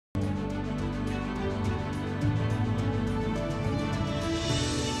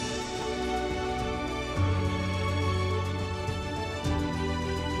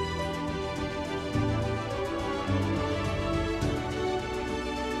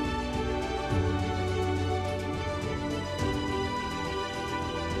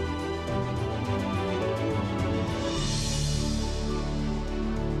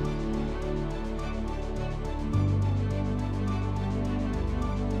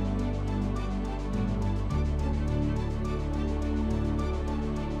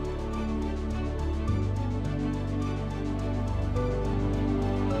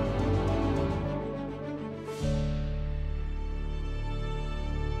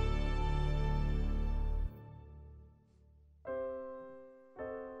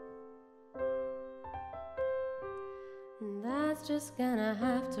just gonna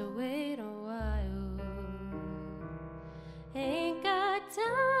have to wait a while. Ain't got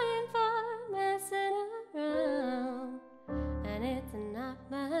time for messing around, and it's not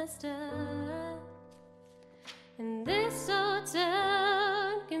my style. And this old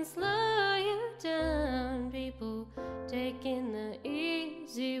town can slow you down, people taking the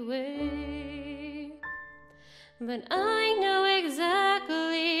easy way. But I know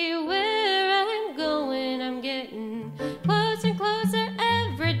exactly where I'm going. I'm getting closer and closer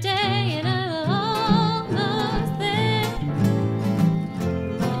every day, and I'm almost there.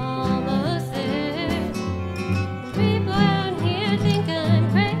 Almost there. People out here think I'm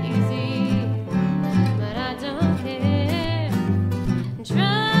crazy, but I don't care.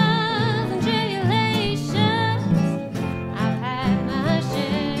 Trials and tribulations, I've had my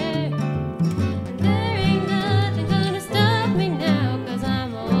share. And there ain't nothing gonna stop me now, 'cause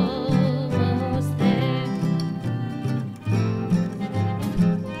I'm almost there.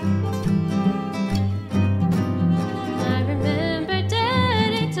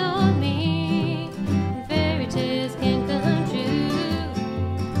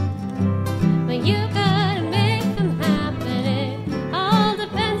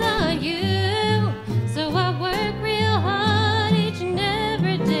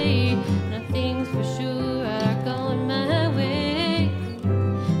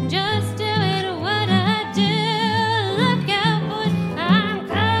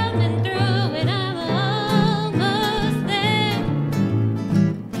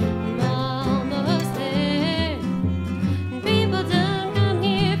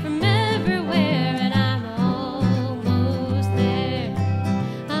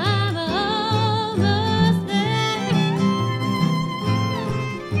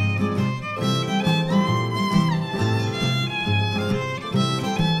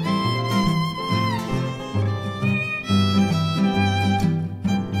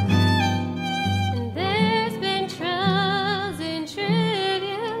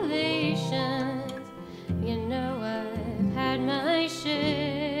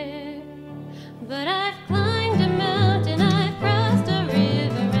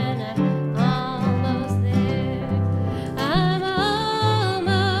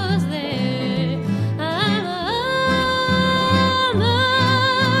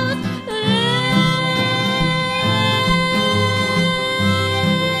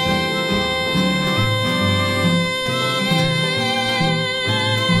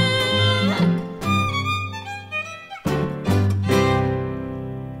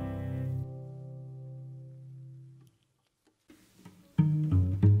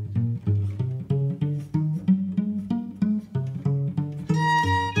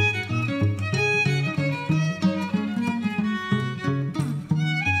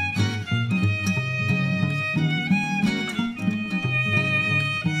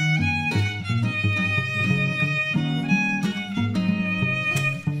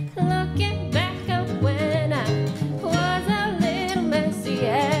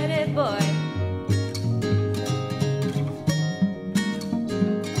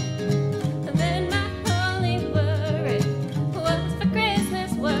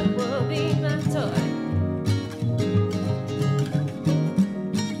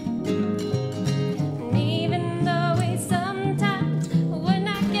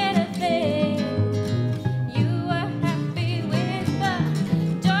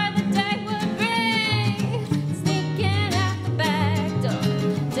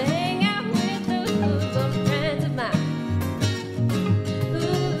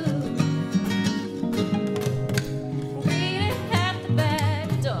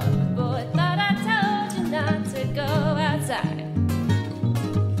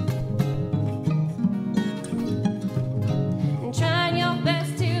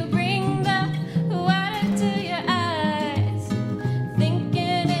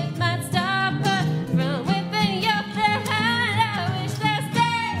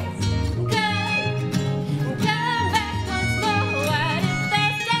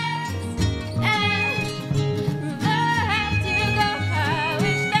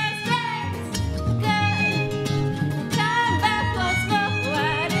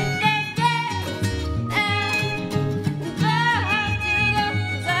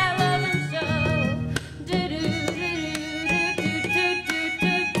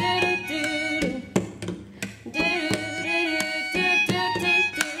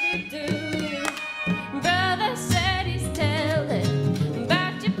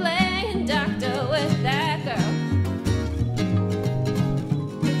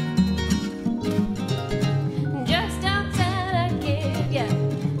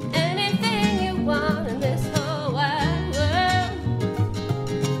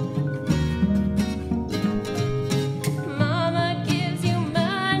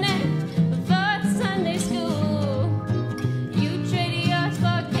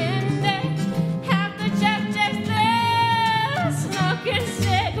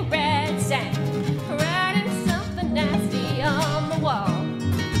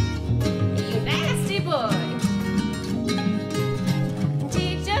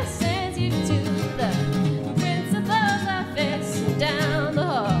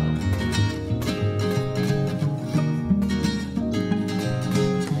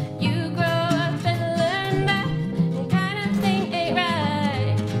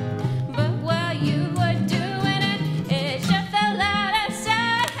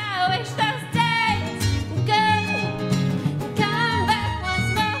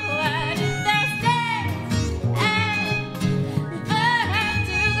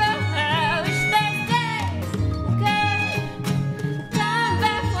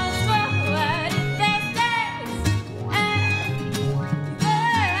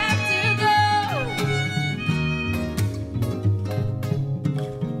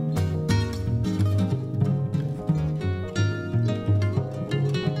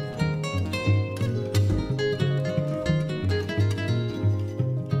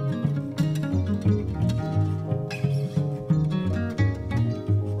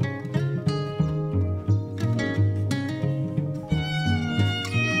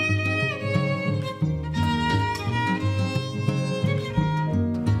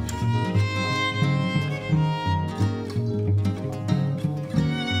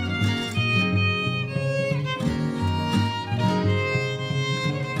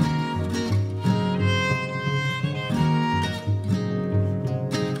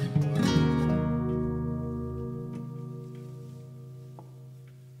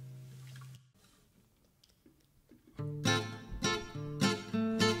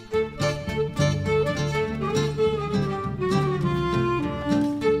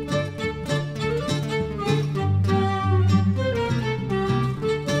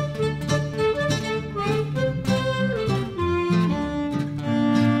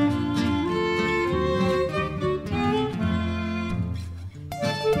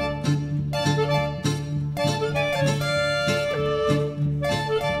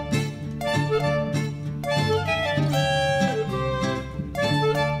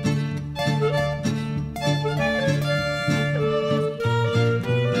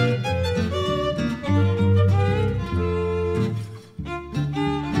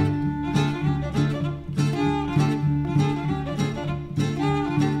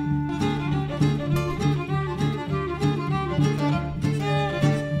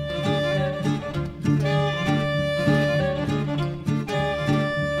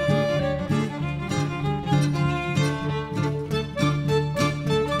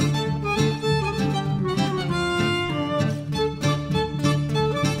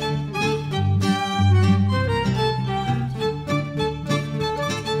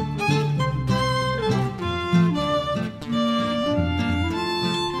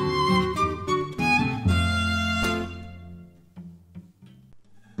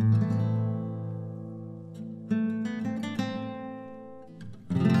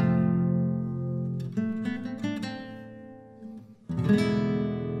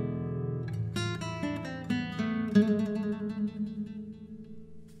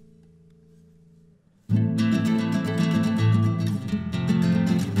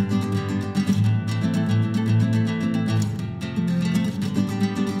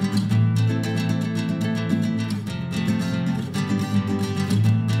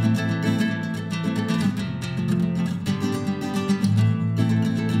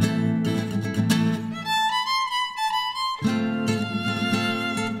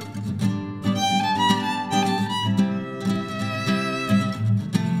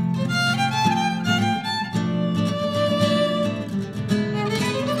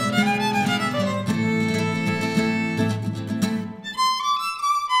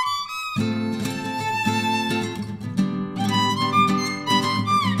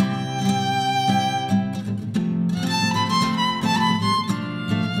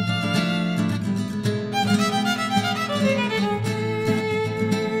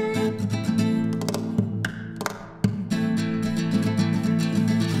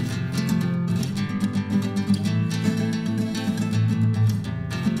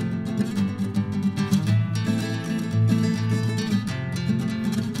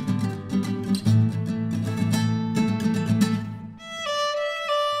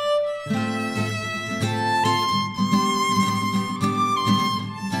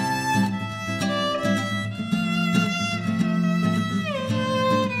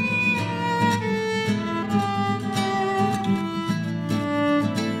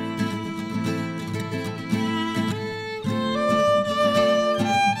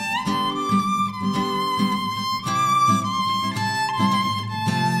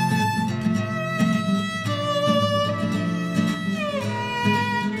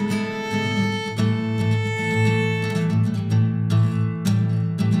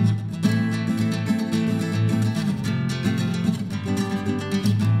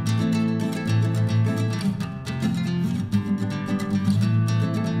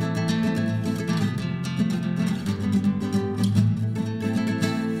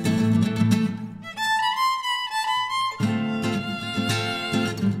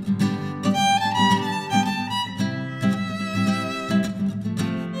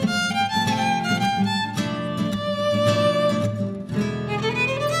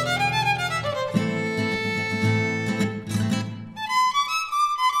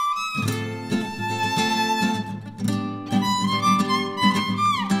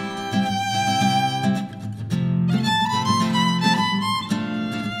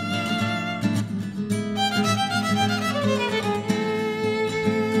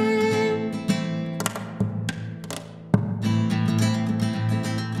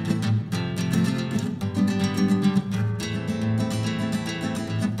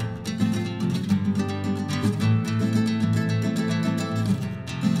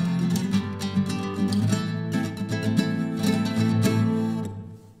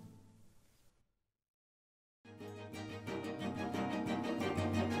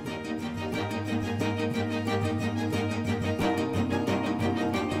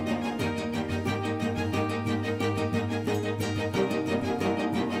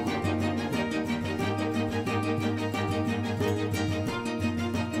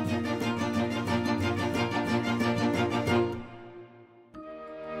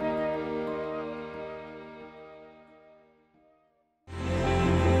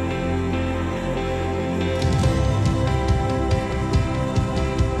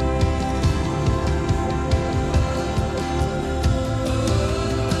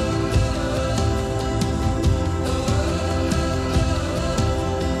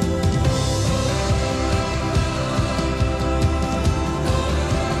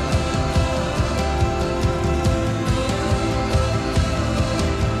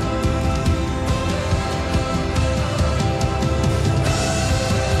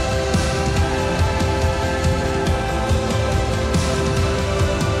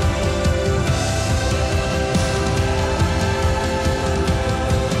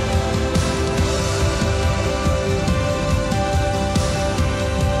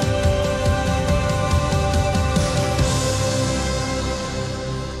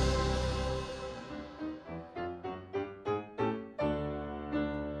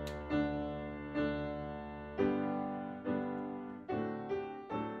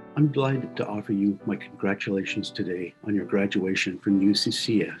 I'm delighted to offer you my congratulations today on your graduation from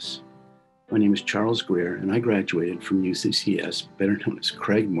UCCS. My name is Charles Greer, and I graduated from UCCS, better known as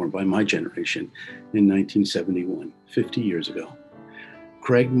Craigmore by my generation, in 1971, 50 years ago.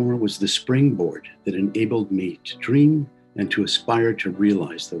 Craigmore was the springboard that enabled me to dream and to aspire to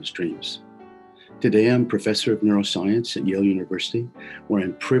realize those dreams. Today, I'm professor of neuroscience at Yale University, where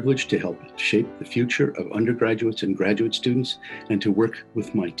I'm privileged to help shape the future of undergraduates and graduate students and to work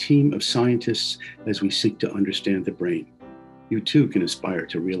with my team of scientists as we seek to understand the brain. You too can aspire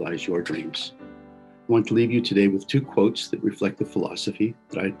to realize your dreams. I want to leave you today with two quotes that reflect the philosophy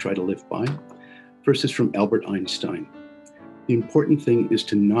that I try to live by. First is from Albert Einstein. The important thing is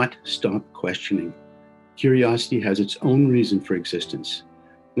to not stop questioning. Curiosity has its own reason for existence.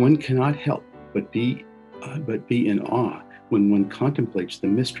 One cannot help but be in awe when one contemplates the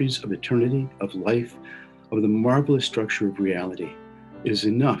mysteries of eternity, of life, of the marvelous structure of reality. It is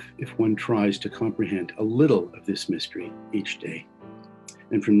enough if one tries to comprehend a little of this mystery each day.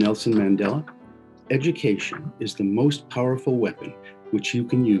 And from Nelson Mandela, education is the most powerful weapon which you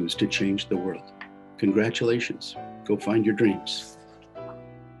can use to change the world. Congratulations. Go find your dreams.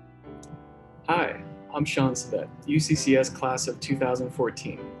 Hi, I'm Sean Sabet, UCCS class of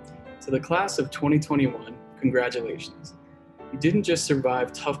 2014. To the class of 2021, congratulations. You didn't just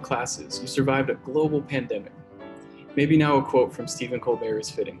survive tough classes, you survived a global pandemic. Maybe now a quote from Stephen Colbert is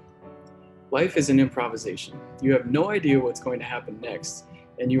fitting. Life is an improvisation. You have no idea what's going to happen next,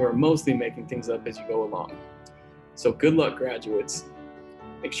 and you are mostly making things up as you go along. So good luck, graduates.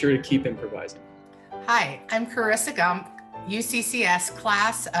 Make sure to keep improvising. Hi, I'm Carissa Gump, UCCS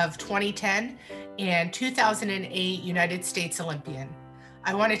class of 2010 and 2008 United States Olympian.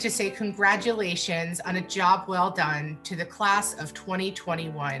 I wanted to say congratulations on a job well done to the class of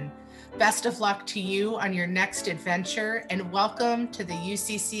 2021. Best of luck to you on your next adventure, and welcome to the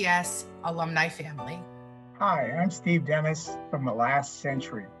UCCS Alumni family. Hi, I'm Steve Dennis from the last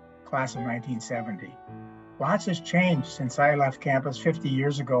century, class of 1970. Lots has changed since I left campus 50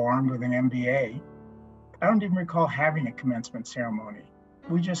 years ago armed with an MBA. I don't even recall having a commencement ceremony.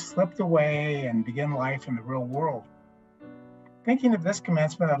 We just slipped away and began life in the real world. Thinking of this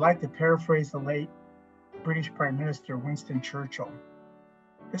commencement, I'd like to paraphrase the late British Prime Minister Winston Churchill.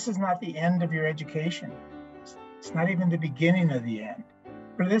 This is not the end of your education. It's not even the beginning of the end,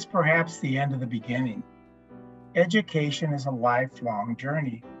 but it is perhaps the end of the beginning. Education is a lifelong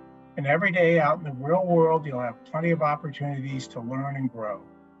journey, and every day out in the real world, you'll have plenty of opportunities to learn and grow.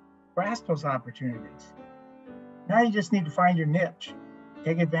 Grasp those opportunities. Now you just need to find your niche.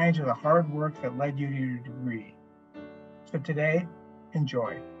 Take advantage of the hard work that led you to your degree. So today,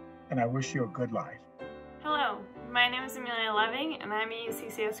 enjoy, and I wish you a good life. Hello, my name is Amelia Loving, and I'm a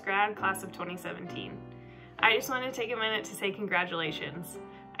UCCS grad, class of 2017. I just wanted to take a minute to say congratulations.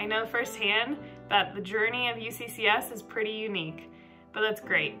 I know firsthand that the journey of UCCS is pretty unique, but that's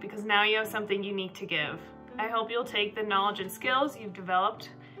great because now you have something unique to give. I hope you'll take the knowledge and skills you've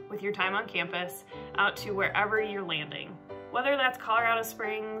developed with your time on campus out to wherever you're landing, whether that's Colorado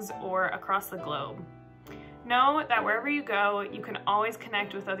Springs or across the globe. Know that wherever you go, you can always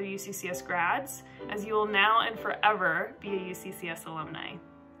connect with other UCCS grads, as you will now and forever be a UCCS alumni.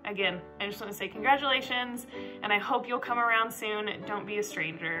 Again, I just want to say congratulations, and I hope you'll come around soon. Don't be a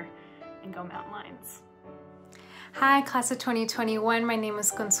stranger, and go Mountain Lions. Hi, class of 2021. My name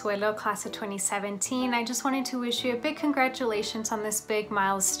is Consuelo, class of 2017. I just wanted to wish you a big congratulations on this big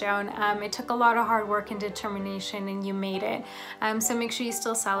milestone. It took a lot of hard work and determination, and you made it. So make sure you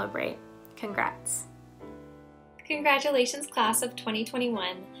still celebrate. Congrats. Congratulations, class of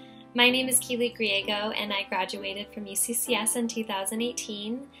 2021. My name is Keely Griego, and I graduated from UCCS in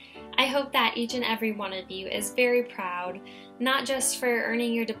 2018. I hope that each and every one of you is very proud, not just for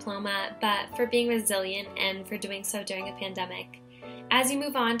earning your diploma, but for being resilient and for doing so during a pandemic. As you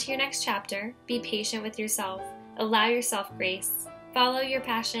move on to your next chapter, be patient with yourself, allow yourself grace, follow your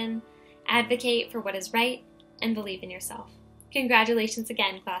passion, advocate for what is right, and believe in yourself. Congratulations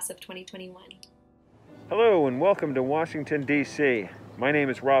again, class of 2021. Hello and welcome to Washington, D.C. My name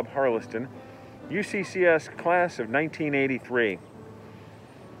is Rob Harleston, UCCS class of 1983.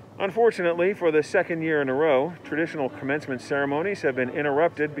 Unfortunately, for the second year in a row, traditional commencement ceremonies have been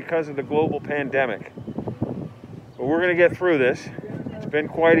interrupted because of the global pandemic. But we're going to get through this. It's been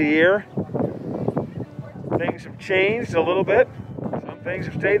quite a year. Things have changed a little bit. Some things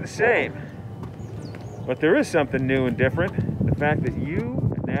have stayed the same. But there is something new and different. The fact that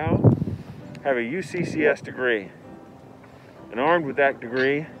you now have a UCCS degree. And armed with that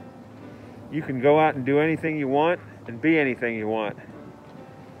degree, you can go out and do anything you want and be anything you want.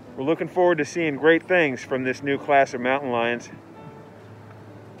 We're looking forward to seeing great things from this new class of Mountain Lions.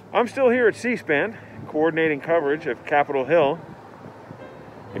 I'm still here at C-SPAN, coordinating coverage of Capitol Hill.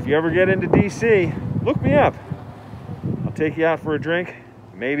 If you ever get into DC, look me up. I'll take you out for a drink,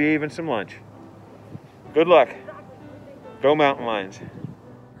 maybe even some lunch. Good luck. Go Mountain Lions.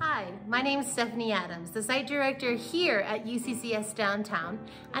 Hi, my name is Stephanie Adams, the site director here at UCCS Downtown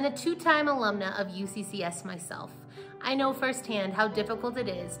and a two-time alumna of UCCS myself. I know firsthand how difficult it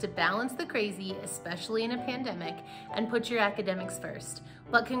is to balance the crazy, especially in a pandemic, and put your academics first.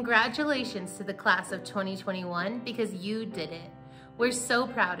 But congratulations to the class of 2021 because you did it. We're so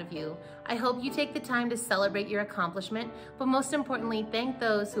proud of you. I hope you take the time to celebrate your accomplishment, but most importantly, thank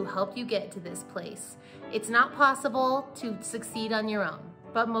those who helped you get to this place. It's not possible to succeed on your own,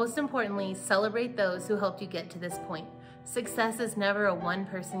 but most importantly, celebrate those who helped you get to this point. Success is never a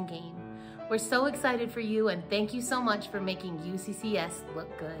one-person game. We're so excited for you and thank you so much for making UCCS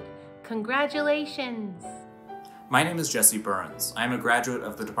look good. Congratulations! My name is Jesse Burns. I am a graduate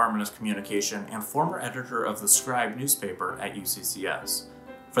of the Department of Communication and former editor of the Scribe newspaper at UCCS.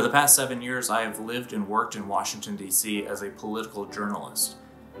 For the past 7 years, I have lived and worked in Washington, D.C. as a political journalist.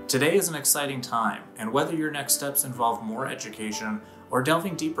 Today is an exciting time, and whether your next steps involve more education or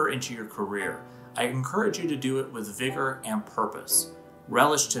delving deeper into your career, I encourage you to do it with vigor and purpose.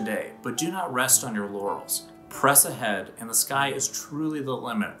 Relish today, but do not rest on your laurels. Press ahead, and the sky is truly the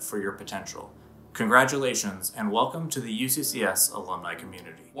limit for your potential. Congratulations, and welcome to the UCCS alumni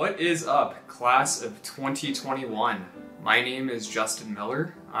community. What is up, class of 2021? My name is Justin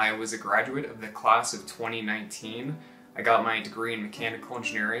Miller. I was a graduate of the class of 2019. I got my degree in mechanical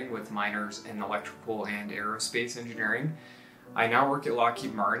engineering with minors in electrical and aerospace engineering. I now work at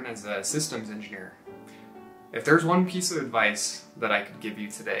Lockheed Martin as a systems engineer. If there's one piece of advice that I could give you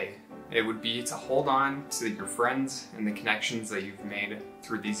today, it would be to hold on to your friends and the connections that you've made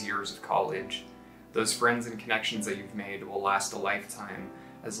through these years of college. Those friends and connections that you've made will last a lifetime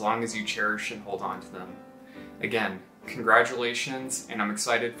as long as you cherish and hold on to them. Again, congratulations, and I'm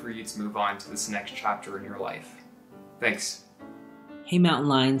excited for you to move on to this next chapter in your life. Thanks. Hey Mountain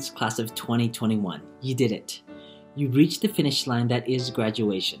Lions, class of 2021, you did it. You reached the finish line that is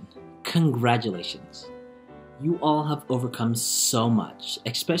graduation. Congratulations. You all have overcome so much,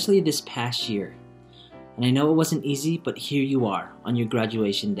 especially this past year. And I know it wasn't easy, but here you are on your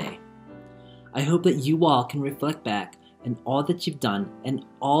graduation day. I hope that you all can reflect back on all that you've done and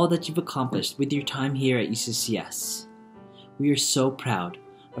all that you've accomplished with your time here at UCCS. We are so proud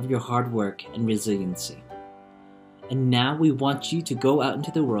of your hard work and resiliency. And now we want you to go out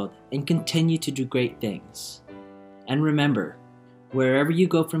into the world and continue to do great things. And remember, wherever you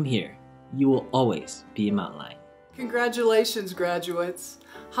go from here, you will always be a mountain lion. Congratulations, graduates.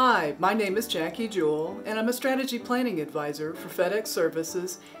 Hi, my name is Jackie Jewell, and I'm a strategy planning advisor for FedEx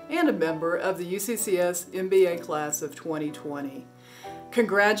Services and a member of the UCCS MBA class of 2020.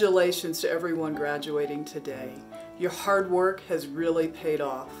 Congratulations to everyone graduating today. Your hard work has really paid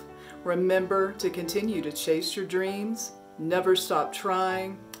off. Remember to continue to chase your dreams, never stop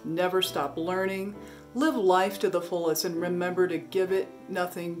trying, never stop learning, live life to the fullest, and remember to give it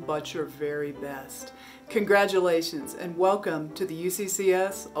nothing but your very best. Congratulations and welcome to the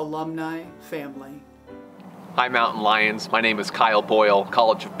UCCS alumni family. Hi Mountain Lions, my name is Kyle Boyle,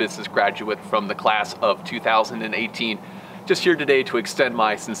 College of Business graduate from the class of 2018. Just here today to extend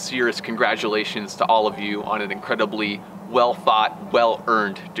my sincerest congratulations to all of you on an incredibly well-thought,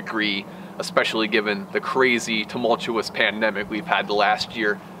 well-earned degree, especially given the crazy, tumultuous pandemic we've had the last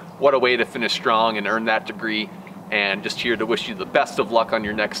year. What a way to finish strong and earn that degree, and just here to wish you the best of luck on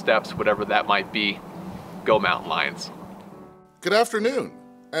your next steps, whatever that might be. Go Mountain Lions. Good afternoon,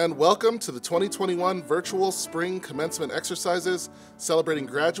 and welcome to the 2021 Virtual Spring Commencement Exercises celebrating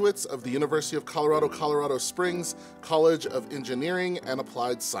graduates of the University of Colorado, Colorado Springs College of Engineering and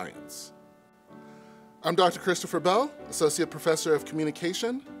Applied Science. I'm Dr. Christopher Bell, Associate Professor of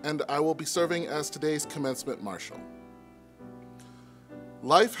Communication, and I will be serving as today's Commencement Marshal.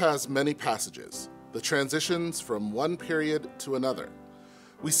 Life has many passages, the transitions from one period to another.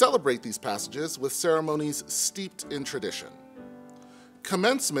 We celebrate these passages with ceremonies steeped in tradition.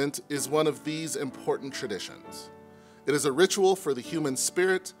 Commencement is one of these important traditions. It is a ritual for the human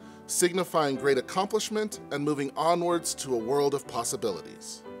spirit, signifying great accomplishment and moving onwards to a world of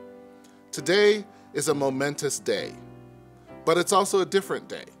possibilities. Today is a momentous day, but it's also a different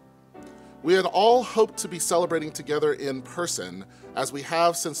day. We had all hoped to be celebrating together in person, as we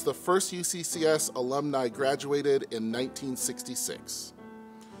have since the first UCCS alumni graduated in 1966.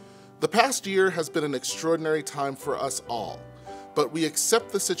 The past year has been an extraordinary time for us all, but we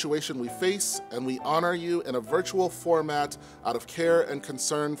accept the situation we face and we honor you in a virtual format out of care and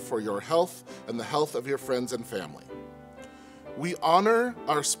concern for your health and the health of your friends and family. We honor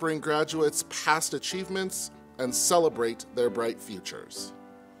our spring graduates' past achievements and celebrate their bright futures.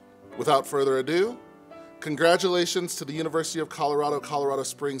 Without further ado, congratulations to the University of Colorado, Colorado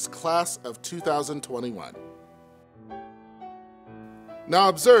Springs class of 2021. Now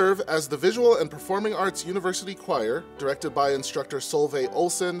observe as the Visual and Performing Arts University Choir, directed by instructor Solveig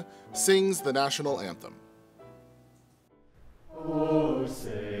Olsen, sings the national anthem. Oh,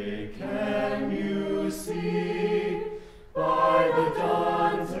 say, can you see by the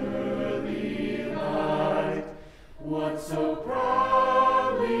dawn's early light what so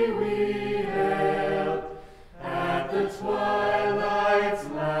proudly we hailed at the twilight's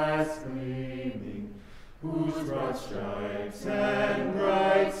last gleaming, whose broad stripes and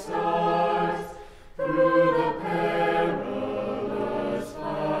bright stars through the perilous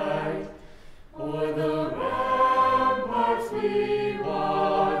fight o'er the ramparts we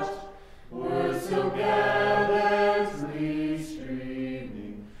watched were so gallantly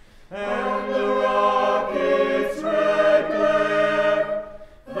streaming, and the rockets' red glare,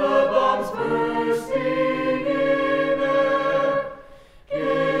 the bombs bursting in air,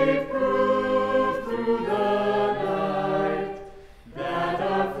 gave proof through the night that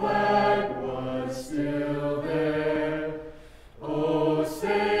our flag was still there. Oh,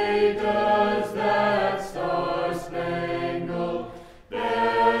 say does that star-spangled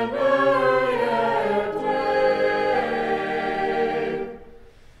banner yet wave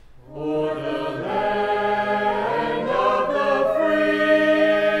o'er the land of the free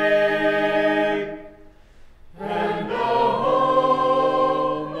and the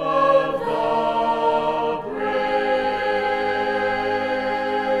home of the brave?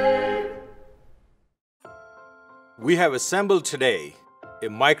 We have assembled today a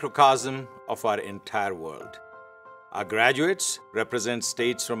microcosm of our entire world. Our graduates represent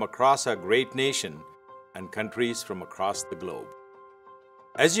states from across our great nation and countries from across the globe.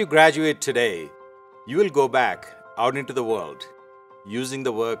 As you graduate today, you will go back out into the world using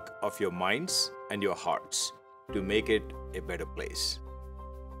the work of your minds and your hearts to make it a better place.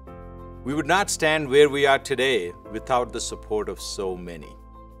 We would not stand where we are today without the support of so many.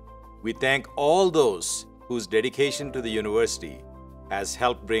 We thank all those whose dedication to the university has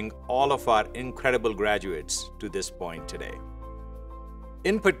helped bring all of our incredible graduates to this point today.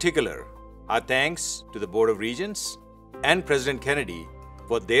 In particular, our thanks to the Board of Regents and President Kennedy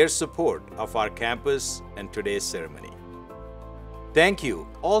for their support of our campus and today's ceremony. Thank you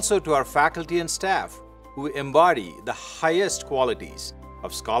also to our faculty and staff who embody the highest qualities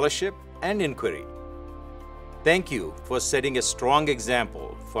of scholarship and inquiry. Thank you for setting a strong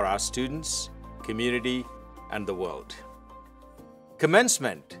example for our students, community, and the world.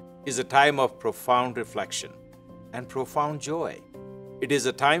 Commencement is a time of profound reflection and profound joy. It is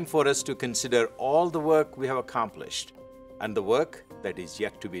a time for us to consider all the work we have accomplished and the work that is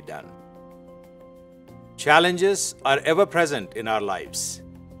yet to be done. Challenges are ever present in our lives.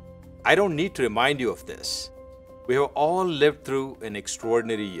 I don't need to remind you of this. We have all lived through an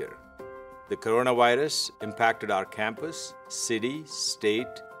extraordinary year. The coronavirus impacted our campus, city,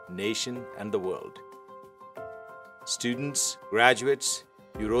 state, nation, and the world. Students, graduates,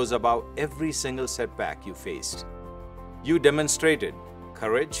 you rose above every single setback you faced. You demonstrated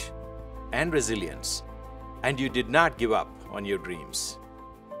courage and resilience, and you did not give up on your dreams.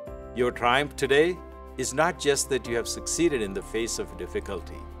 Your triumph today is not just that you have succeeded in the face of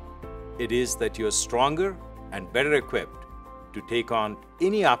difficulty. It is that you are stronger and better equipped to take on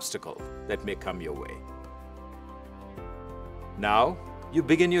any obstacle that may come your way. Now, you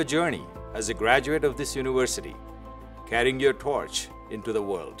begin your journey as a graduate of this university, carrying your torch into the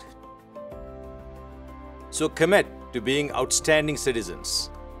world. So commit to being outstanding citizens.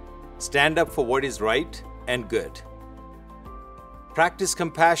 Stand up for what is right and good. Practice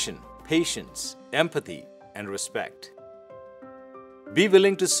compassion, patience, empathy, and respect. Be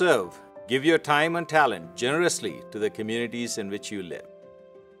willing to serve. Give your time and talent generously to the communities in which you live.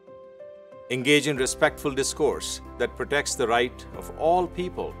 Engage in respectful discourse that protects the right of all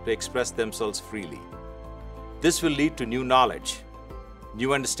people to express themselves freely. This will lead to new knowledge,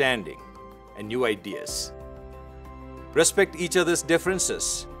 new understanding, and new ideas. Respect each other's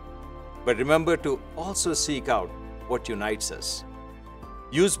differences, but remember to also seek out what unites us.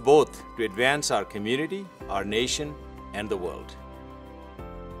 Use both to advance our community, our nation, and the world.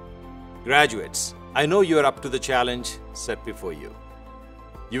 Graduates, I know you are up to the challenge set before you.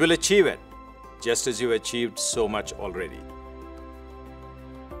 You will achieve it, just as you have achieved so much already.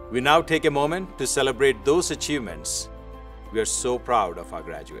 We now take a moment to celebrate those achievements. We are so proud of our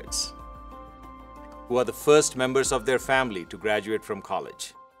graduates, who are the first members of their family to graduate from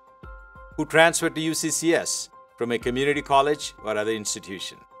college, who transferred to UCCS from a community college or other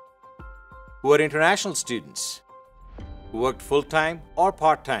institution, who are international students, who worked full-time or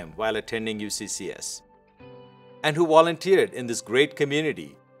part-time while attending UCCS, and who volunteered in this great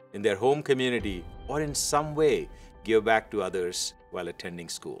community, in their home community, or in some way give back to others while attending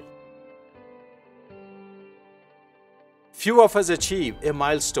school. Few of us achieve a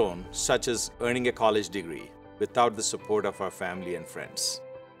milestone such as earning a college degree without the support of our family and friends.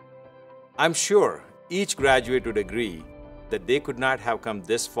 I'm sure each graduate would agree that they could not have come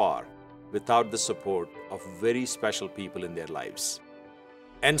this far without the support of very special people in their lives.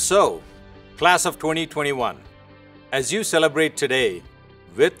 And so, class of 2021, as you celebrate today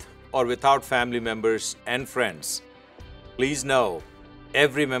with or without family members and friends, please know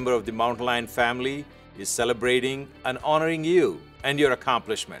every member of the Mountain Lion family is celebrating and honoring you and your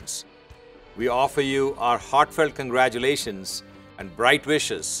accomplishments. We offer you our heartfelt congratulations and bright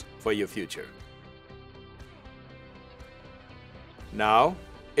wishes for your future. Now,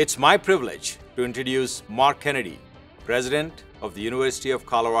 it's my privilege to introduce Mark Kennedy, President of the University of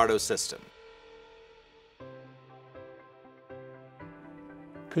Colorado System.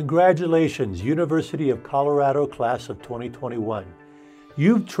 Congratulations, University of Colorado Class of 2021.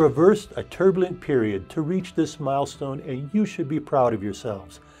 You've traversed a turbulent period to reach this milestone, and you should be proud of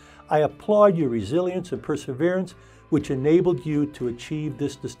yourselves. I applaud your resilience and perseverance, which enabled you to achieve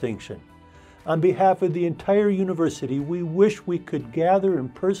this distinction. On behalf of the entire university, we wish we could gather in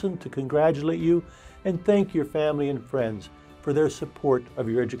person to congratulate you and thank your family and friends for their support of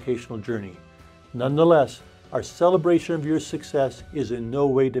your educational journey. Nonetheless, our celebration of your success is in no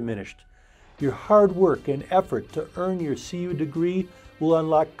way diminished. Your hard work and effort to earn your CU degree will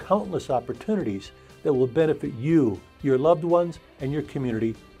unlock countless opportunities that will benefit you, your loved ones, and your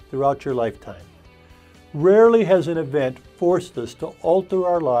community throughout your lifetime. Rarely has an event forced us to alter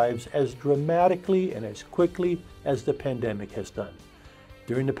our lives as dramatically and as quickly as the pandemic has done.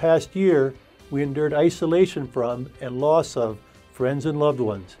 During the past year, we endured isolation from and loss of friends and loved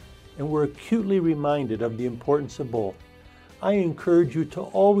ones, and we're acutely reminded of the importance of both. I encourage you to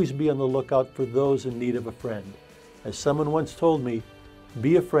always be on the lookout for those in need of a friend. As someone once told me,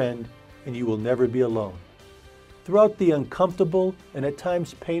 be a friend and you will never be alone. Throughout the uncomfortable and at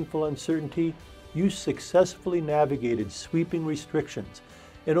times painful uncertainty, you successfully navigated sweeping restrictions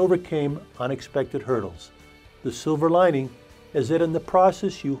and overcame unexpected hurdles. The silver lining is that in the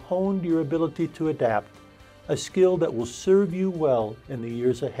process you honed your ability to adapt, a skill that will serve you well in the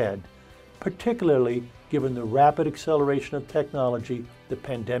years ahead, particularly given the rapid acceleration of technology the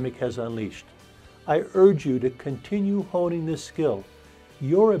pandemic has unleashed. I urge you to continue honing this skill.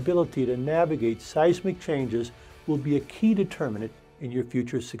 Your ability to navigate seismic changes will be a key determinant in your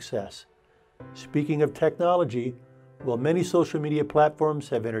future success. Speaking of technology, while many social media platforms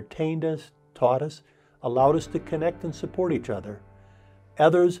have entertained us, taught us, allowed us to connect and support each other,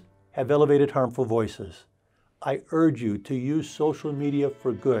 others have elevated harmful voices. I urge you to use social media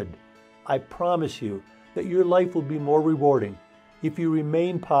for good. I promise you that your life will be more rewarding if you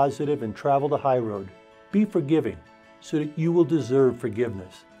remain positive and travel the high road. Be forgiving so that you will deserve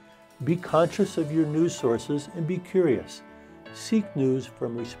forgiveness. Be conscious of your news sources and be curious. Seek news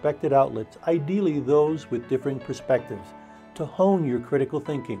from respected outlets, ideally those with differing perspectives, to hone your critical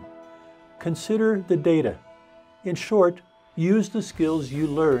thinking. Consider the data. In short, use the skills you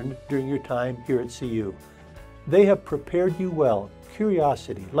learned during your time here at CU. They have prepared you well.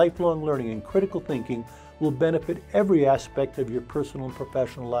 Curiosity, lifelong learning, and critical thinking will benefit every aspect of your personal and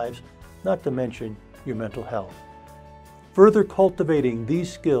professional lives, not to mention your mental health. Further cultivating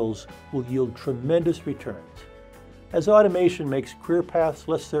these skills will yield tremendous returns. As automation makes career paths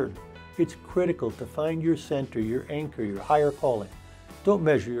less certain, it's critical to find your center, your anchor, your higher calling. Don't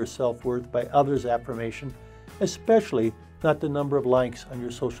measure your self-worth by others' affirmation, especially not the number of likes on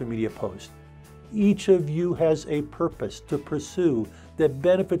your social media posts. Each of you has a purpose to pursue that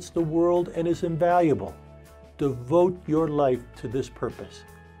benefits the world and is invaluable. Devote your life to this purpose.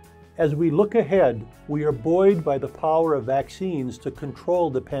 As we look ahead, we are buoyed by the power of vaccines to control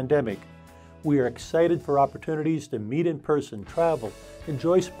the pandemic. We are excited for opportunities to meet in person, travel,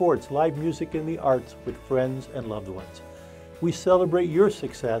 enjoy sports, live music, and the arts with friends and loved ones. We celebrate your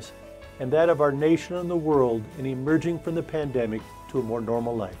success and that of our nation and the world in emerging from the pandemic to a more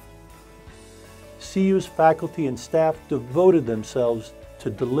normal life. CU's faculty and staff devoted themselves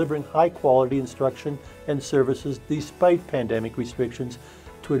to delivering high-quality instruction and services despite pandemic restrictions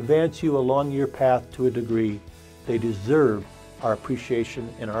to advance you along your path to a degree. They deserve our appreciation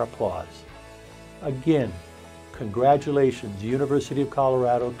and our applause. Again, congratulations, University of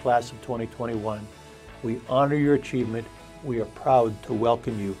Colorado Class of 2021. We honor your achievement. We are proud to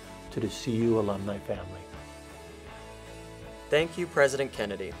welcome you to the CU Alumni family. Thank you, President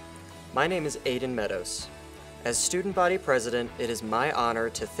Kennedy. My name is Aiden Meadows. As Student Body President, it is my honor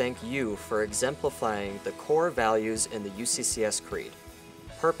to thank you for exemplifying the core values in the UCCS Creed: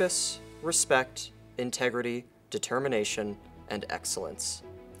 purpose, respect, integrity, determination, and excellence.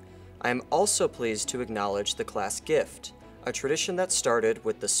 I am also pleased to acknowledge the class gift, a tradition that started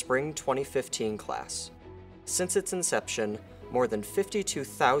with the Spring 2015 class. Since its inception, more than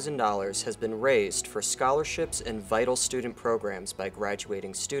 $52,000 has been raised for scholarships and vital student programs by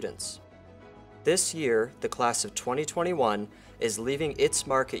graduating students. This year, the class of 2021 is leaving its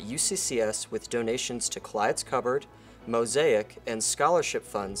mark at UCCS with donations to Clyde's Cupboard, Mosaic, and scholarship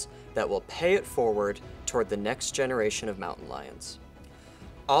funds that will pay it forward toward the next generation of mountain lions.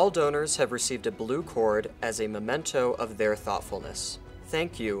 All donors have received a blue cord as a memento of their thoughtfulness.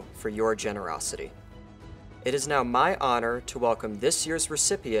 Thank you for your generosity. It is now my honor to welcome this year's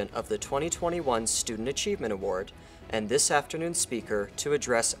recipient of the 2021 Student Achievement Award and this afternoon's speaker to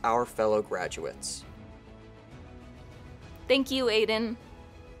address our fellow graduates. Thank you, Aiden.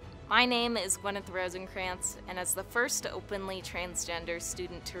 My name is Gwyneth Rosenkrantz, and as the first openly transgender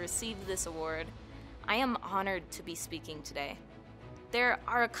student to receive this award, I am honored to be speaking today. There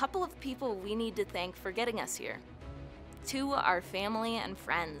are a couple of people we need to thank for getting us here. To our family and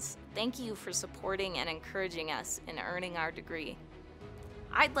friends, thank you for supporting and encouraging us in earning our degree.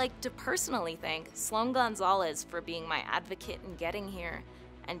 I'd like to personally thank Sloan Gonzalez for being my advocate in getting here,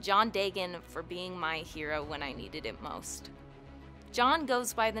 and John Dagan for being my hero when I needed it most. John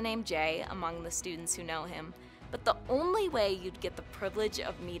goes by the name Jay among the students who know him, but the only way you'd get the privilege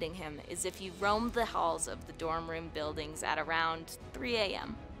of meeting him is if you roamed the halls of the dorm room buildings at around 3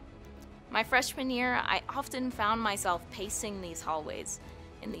 a.m. My freshman year, I often found myself pacing these hallways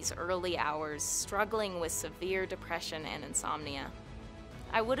in these early hours, struggling with severe depression and insomnia.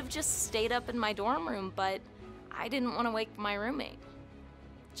 I would have just stayed up in my dorm room, but I didn't want to wake my roommate.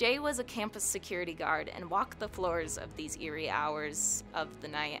 Jay was a campus security guard and walked the floors of these eerie hours of the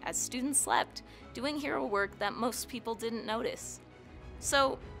night as students slept, doing hero work that most people didn't notice.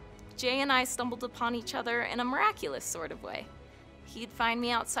 So, Jay and I stumbled upon each other in a miraculous sort of way. He'd find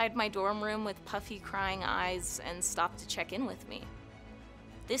me outside my dorm room with puffy, crying eyes and stop to check in with me.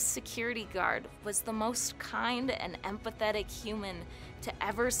 This security guard was the most kind and empathetic human to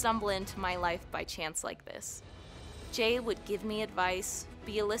ever stumble into my life by chance like this. Jay would give me advice,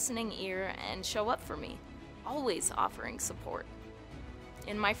 be a listening ear, and show up for me, always offering support.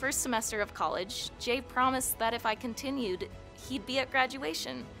 In my first semester of college, Jay promised that if I continued, he'd be at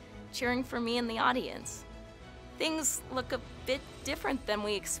graduation, cheering for me in the audience. Things look a bit different than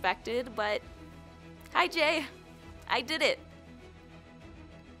we expected, but hi Jay, I did it.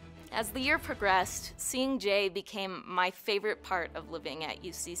 As the year progressed, seeing Jay became my favorite part of living at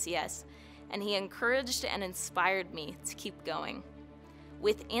UCCS, and he encouraged and inspired me to keep going.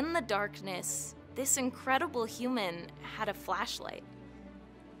 Within the darkness, this incredible human had a flashlight.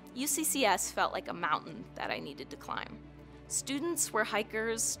 UCCS felt like a mountain that I needed to climb. Students were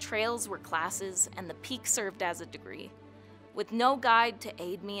hikers, trails were classes, and the peak served as a degree. With no guide to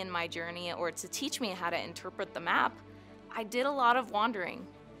aid me in my journey or to teach me how to interpret the map, I did a lot of wandering.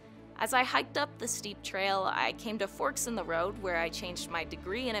 As I hiked up the steep trail, I came to forks in the road where I changed my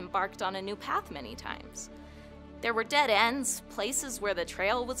degree and embarked on a new path many times. There were dead ends, places where the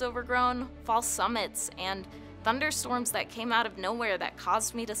trail was overgrown, false summits, and thunderstorms that came out of nowhere that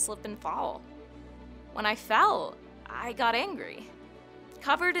caused me to slip and fall. When I fell, I got angry.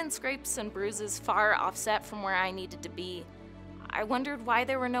 Covered in scrapes and bruises far offset from where I needed to be, I wondered why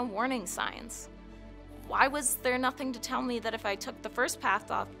there were no warning signs. Why was there nothing to tell me that if I took the first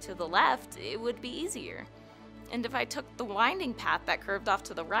path off to the left, it would be easier? And if I took the winding path that curved off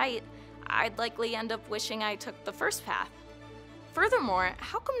to the right, I'd likely end up wishing I took the first path. Furthermore,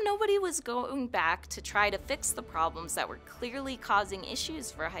 how come nobody was going back to try to fix the problems that were clearly causing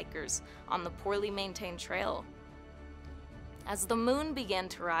issues for hikers on the poorly maintained trail? As the moon began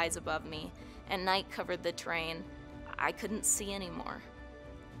to rise above me and night covered the terrain, I couldn't see anymore.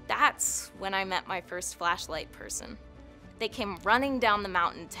 That's when I met my first flashlight person. They came running down the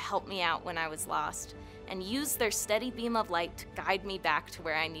mountain to help me out when I was lost, and used their steady beam of light to guide me back to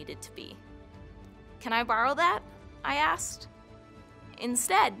where I needed to be. "Can I borrow that?" I asked.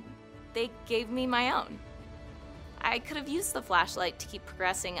 Instead, they gave me my own. I could have used the flashlight to keep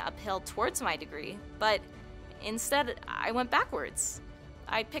progressing uphill towards my degree, but instead I went backwards.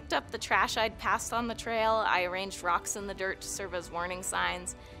 I picked up the trash I'd passed on the trail, I arranged rocks in the dirt to serve as warning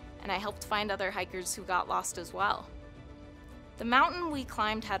signs, and I helped find other hikers who got lost as well. The mountain we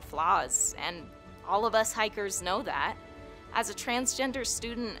climbed had flaws, and all of us hikers know that. As a transgender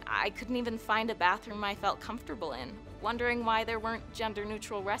student, I couldn't even find a bathroom I felt comfortable in, wondering why there weren't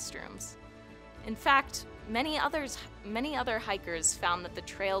gender-neutral restrooms. In fact, many other hikers found that the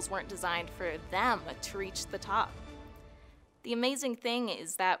trails weren't designed for them to reach the top. The amazing thing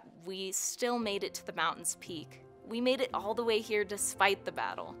is that we still made it to the mountain's peak. We made it all the way here despite the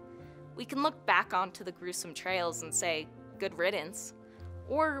battle. We can look back onto the gruesome trails and say, good riddance.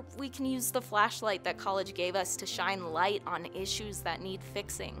 Or we can use the flashlight that college gave us to shine light on issues that need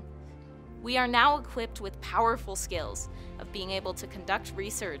fixing. We are now equipped with powerful skills of being able to conduct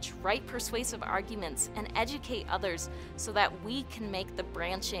research, write persuasive arguments, and educate others so that we can make the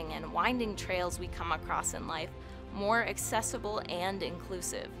branching and winding trails we come across in life more accessible and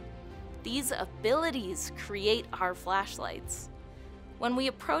inclusive. These abilities create our flashlights. When we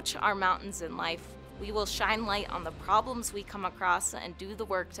approach our mountains in life, we will shine light on the problems we come across and do the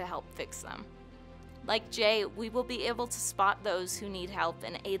work to help fix them. Like Jay, we will be able to spot those who need help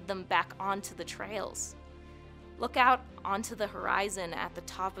and aid them back onto the trails. Look out onto the horizon at the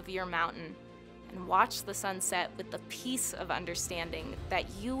top of your mountain and watch the sunset with the peace of understanding that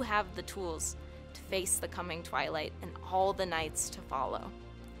you have the tools to face the coming twilight and all the nights to follow.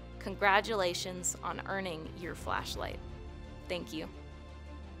 Congratulations on earning your flashlight. Thank you.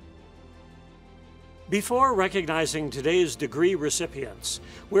 Before recognizing today's degree recipients,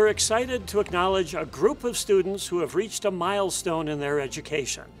 we're excited to acknowledge a group of students who have reached a milestone in their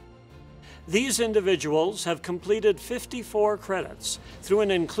education. These individuals have completed 54 credits through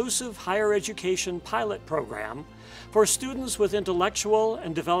an inclusive higher education pilot program for students with intellectual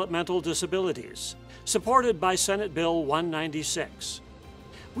and developmental disabilities, supported by Senate Bill 196.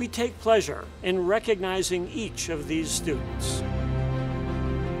 We take pleasure in recognizing each of these students.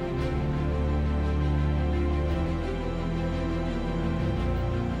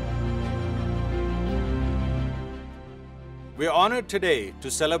 We are honored today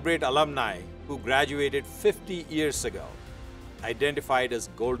to celebrate alumni who graduated 50 years ago, identified as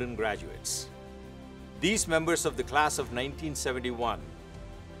golden graduates. These members of the class of 1971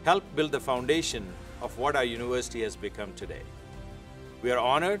 helped build the foundation of what our university has become today. We are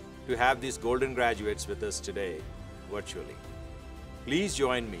honored to have these golden graduates with us today, virtually. Please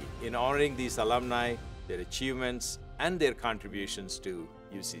join me in honoring these alumni, their achievements, and their contributions to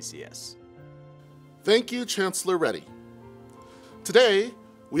UCCS. Thank you, Chancellor Reddy. Today,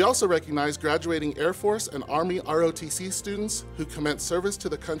 we also recognize graduating Air Force and Army ROTC students who commenced service to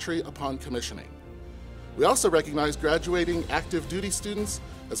the country upon commissioning. We also recognize graduating active duty students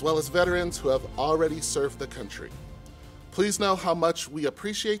as well as veterans who have already served the country. Please know how much we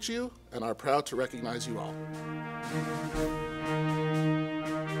appreciate you and are proud to recognize you all.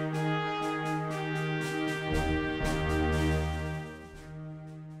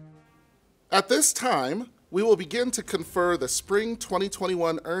 At this time, we will begin to confer the Spring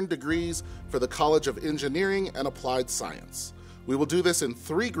 2021 earned degrees for the College of Engineering and Applied Science. We will do this in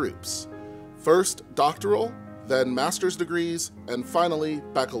 3 groups. First, doctoral, then master's degrees, and finally,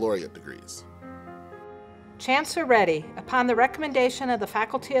 baccalaureate degrees. Chancellor Reddy, upon the recommendation of the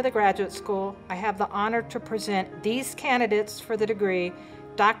faculty of the Graduate School, I have the honor to present these candidates for the degree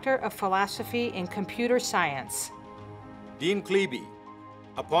Doctor of Philosophy in Computer Science. Dean Klebe,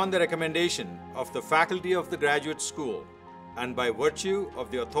 upon the recommendation of the faculty of the Graduate School and by virtue of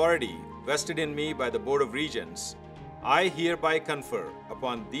the authority vested in me by the Board of Regents, I hereby confer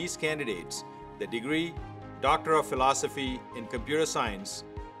upon these candidates the degree Doctor of Philosophy in Computer Science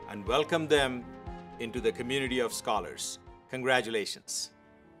and welcome them into the community of scholars. Congratulations.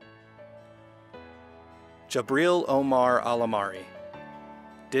 Jabril Omar Alamari.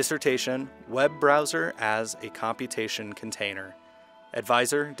 Dissertation, Web Browser as a Computation Container.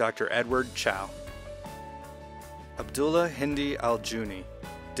 Advisor, Dr. Edward Chow. Abdullah Hindi Al-Juni.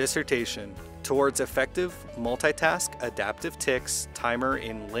 Dissertation, Towards Effective Multitask Adaptive Ticks Timer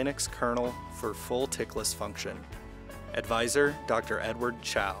in Linux Kernel for Full Tickless Function. Advisor, Dr. Edward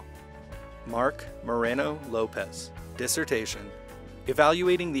Chow. Mark Moreno Lopez. Dissertation,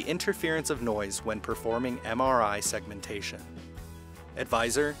 Evaluating the Interference of Noise when Performing MRI Segmentation.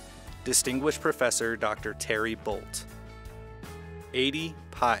 Advisor, Distinguished Professor Dr. Terry Bolt. Adi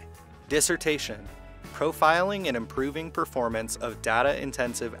Pai. Dissertation, Profiling and Improving Performance of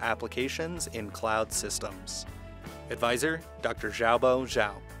Data-Intensive Applications in Cloud Systems. Advisor, Dr. Xiaobo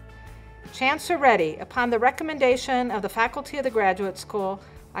Zhao. Chancellor Reddy, upon the recommendation of the faculty of the Graduate School,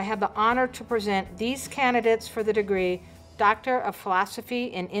 I have the honor to present these candidates for the degree Doctor of Philosophy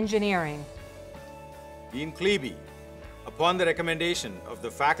in Engineering. Dean Klebe, upon the recommendation of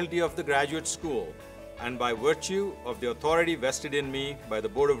the faculty of the Graduate School and by virtue of the authority vested in me by the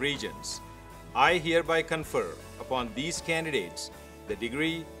Board of Regents, I hereby confer upon these candidates the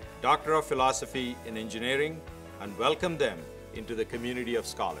degree Doctor of Philosophy in Engineering and welcome them into the community of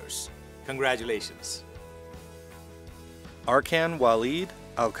scholars. Congratulations. Arkan Walid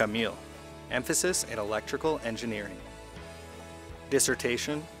Al-Kamil, emphasis in electrical engineering.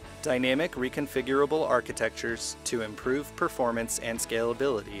 Dissertation, dynamic reconfigurable architectures to improve performance and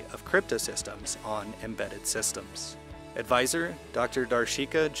scalability of cryptosystems on embedded systems. Advisor, Dr.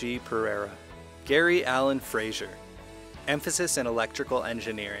 Darshika G. Pereira. Gary Allen Frazier, emphasis in electrical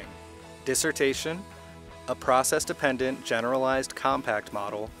engineering. Dissertation, a process-dependent generalized compact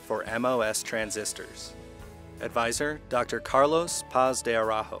model for MOS transistors. Advisor, Dr. Carlos Paz de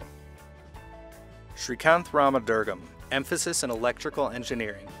Araujo. Srikanth Ramadurgam, emphasis in electrical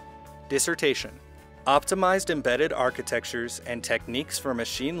engineering. Dissertation, optimized embedded architectures and techniques for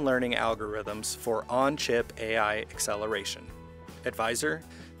machine learning algorithms for on-chip AI acceleration. Advisor,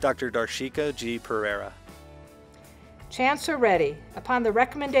 Dr. Darshika G. Pereira. Chancellor Reddy, upon the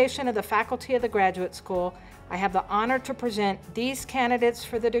recommendation of the faculty of the Graduate School, I have the honor to present these candidates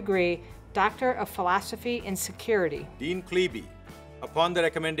for the degree Doctor of Philosophy in Security. Dean Klebe, upon the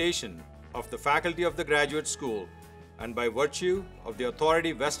recommendation of the faculty of the Graduate School and by virtue of the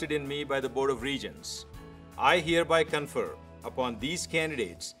authority vested in me by the Board of Regents, I hereby confer upon these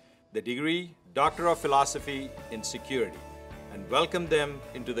candidates the degree Doctor of Philosophy in Security and welcome them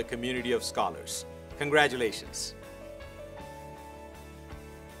into the community of scholars. Congratulations.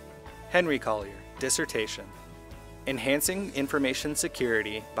 Henry Collier, dissertation, enhancing information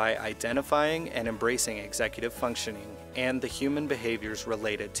security by identifying and embracing executive functioning and the human behaviors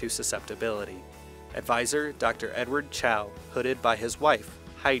related to susceptibility. Advisor, Dr. Edward Chow, hooded by his wife,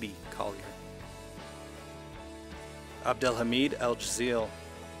 Heidi Collier. Abdelhamid El-Jazil,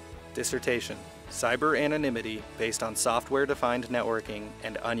 dissertation, cyber anonymity based on software-defined networking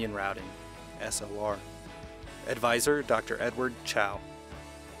and onion routing, SOR. Advisor, Dr. Edward Chow.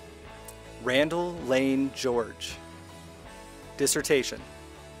 Randall Lane George, dissertation,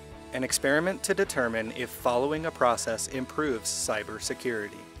 an experiment to determine if following a process improves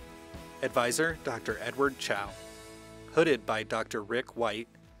cybersecurity. Advisor, Dr. Edward Chow, hooded by Dr. Rick White,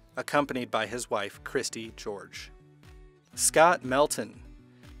 accompanied by his wife, Christy George. Scott Melton,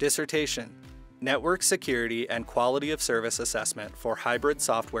 dissertation, network security and quality of service assessment for hybrid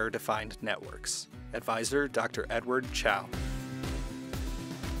software-defined networks. Advisor, Dr. Edward Chow.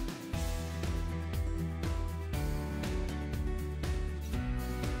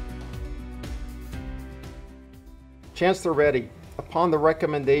 Chancellor Reddy, upon the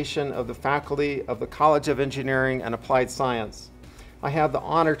recommendation of the faculty of the College of Engineering and Applied Science, I have the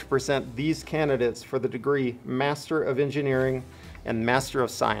honor to present these candidates for the degree Master of Engineering and Master of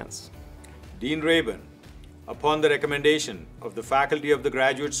Science. Dean Rabin, upon the recommendation of the faculty of the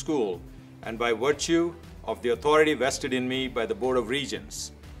Graduate School and by virtue of the authority vested in me by the Board of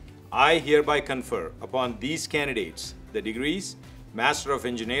Regents, I hereby confer upon these candidates the degrees Master of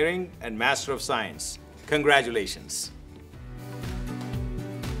Engineering and Master of Science. Congratulations.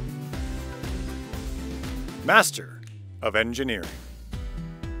 Master of Engineering.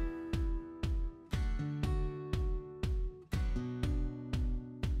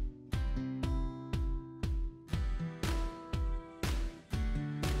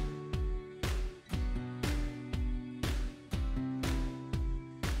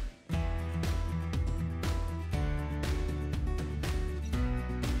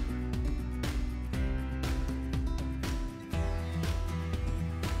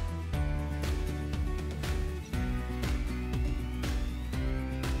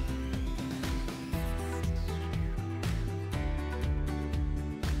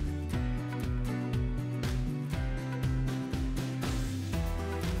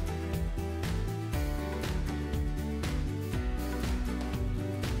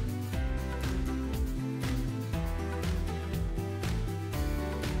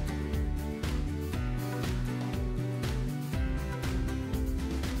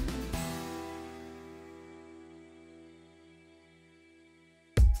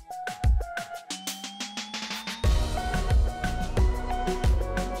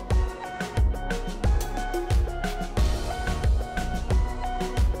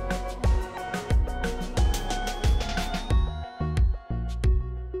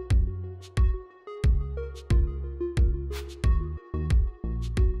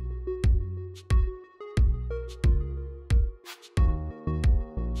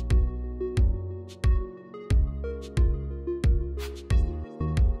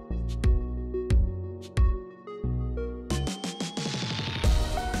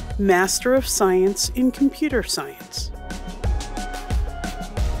 Master of Science in Computer Science.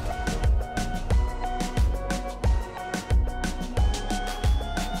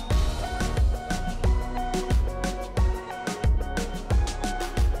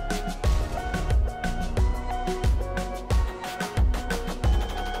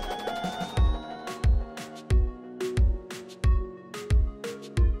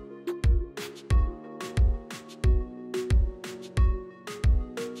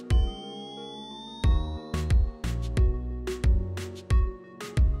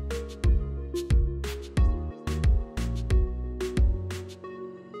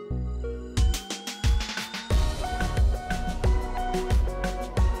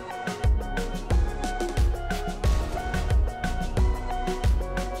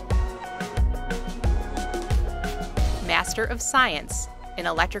 Master of Science in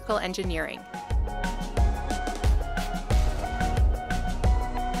Electrical Engineering.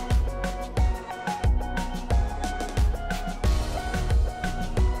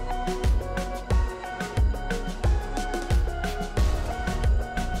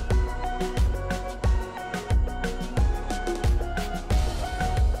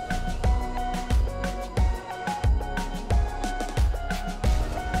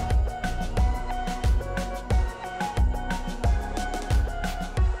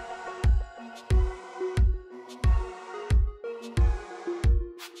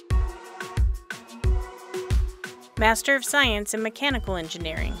 Master of Science in Mechanical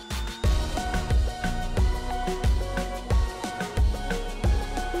Engineering.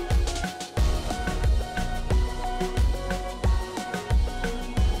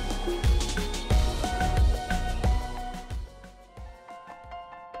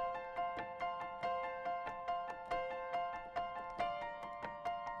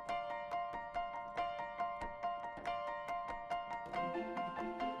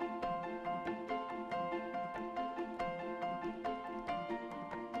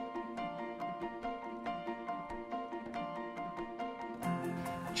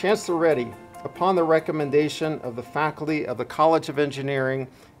 Chancellor Reddy, upon the recommendation of the faculty of the College of Engineering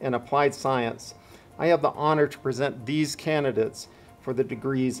and Applied Science, I have the honor to present these candidates for the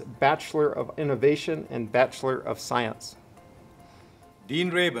degrees Bachelor of Innovation and Bachelor of Science.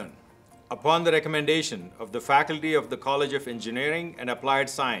 Dean Rayburn, upon the recommendation of the faculty of the College of Engineering and Applied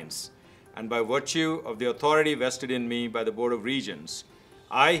Science, and by virtue of the authority vested in me by the Board of Regents,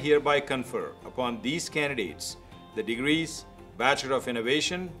 I hereby confer upon these candidates the degrees Bachelor of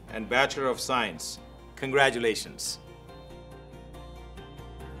Innovation and Bachelor of Science. Congratulations.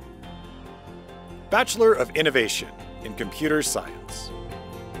 Bachelor of Innovation in Computer Science.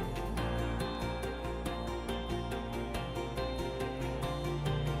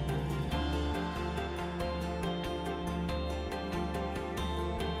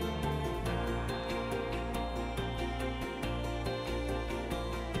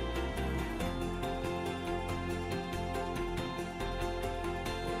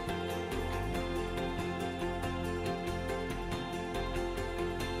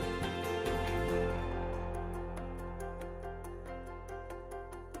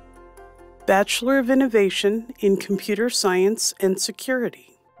 Bachelor of Innovation in Computer Science and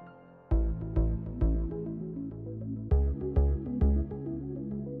Security.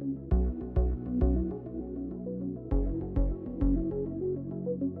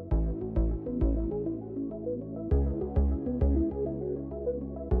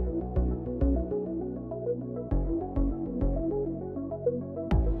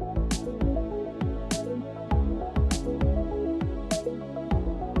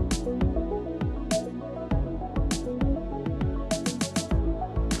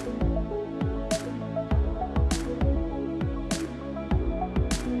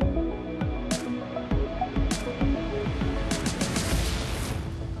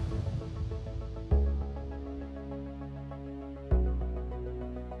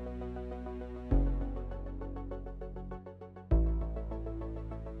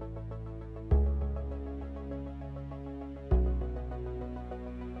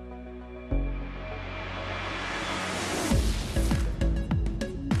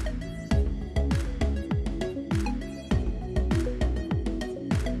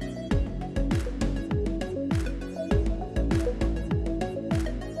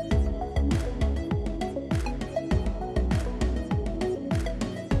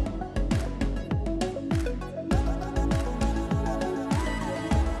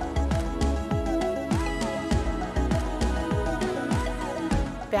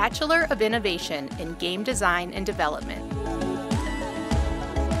 Bachelor of Innovation in Game Design and Development.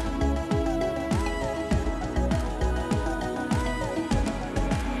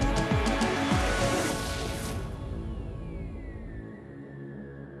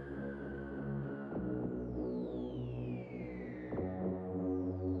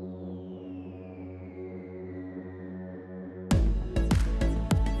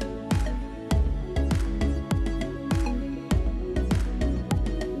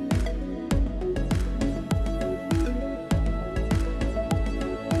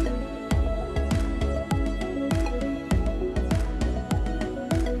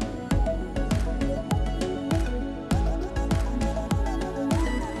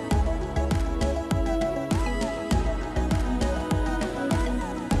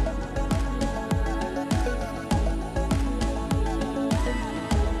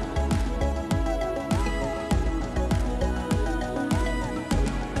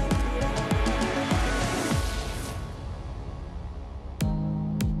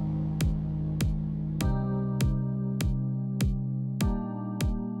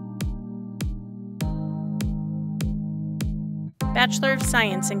 Bachelor of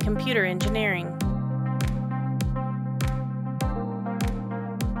Science in Computer Engineering.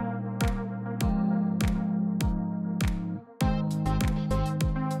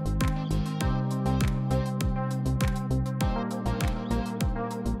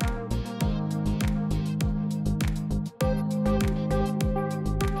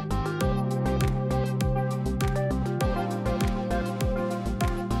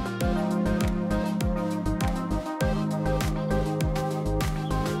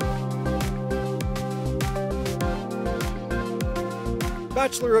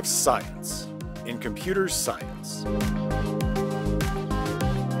 Bachelor of Science in Computer Science.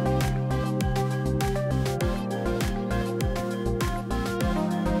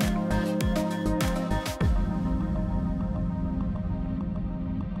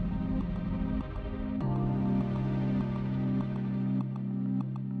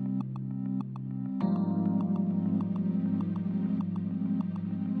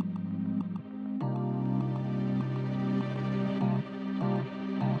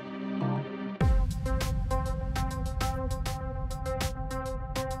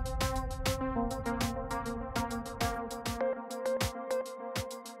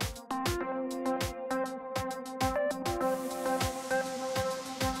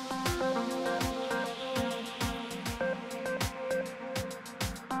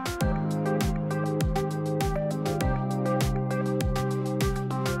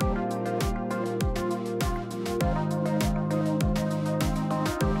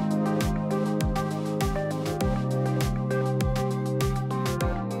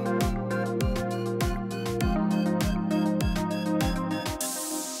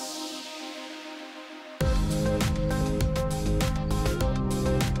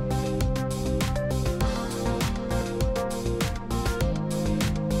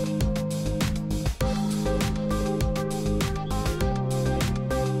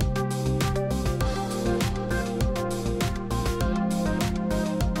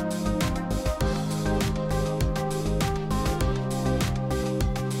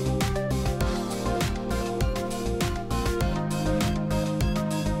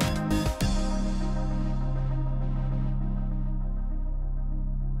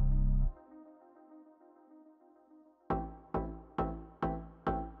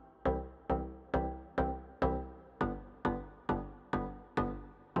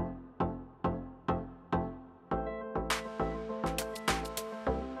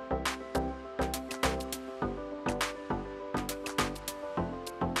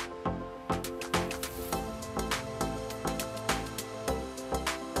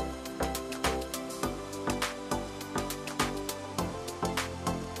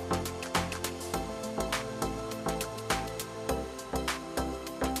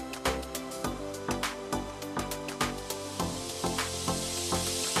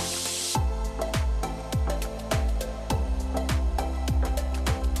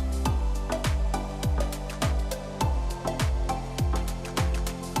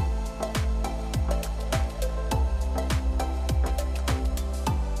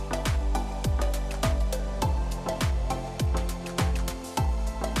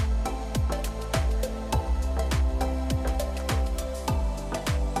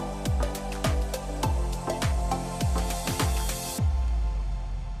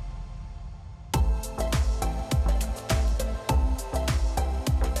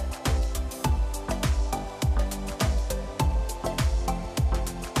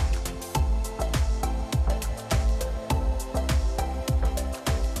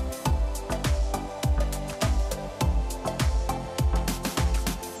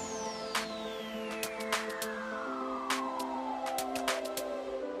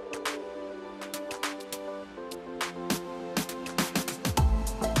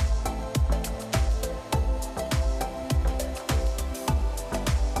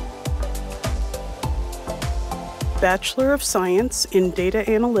 Bachelor of Science in Data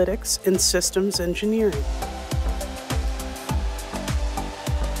Analytics and Systems Engineering.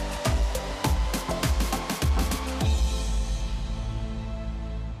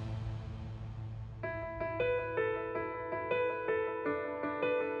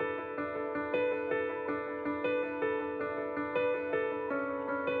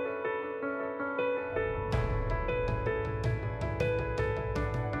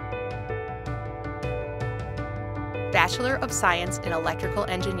 Bachelor of Science in Electrical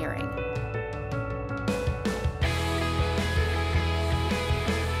Engineering.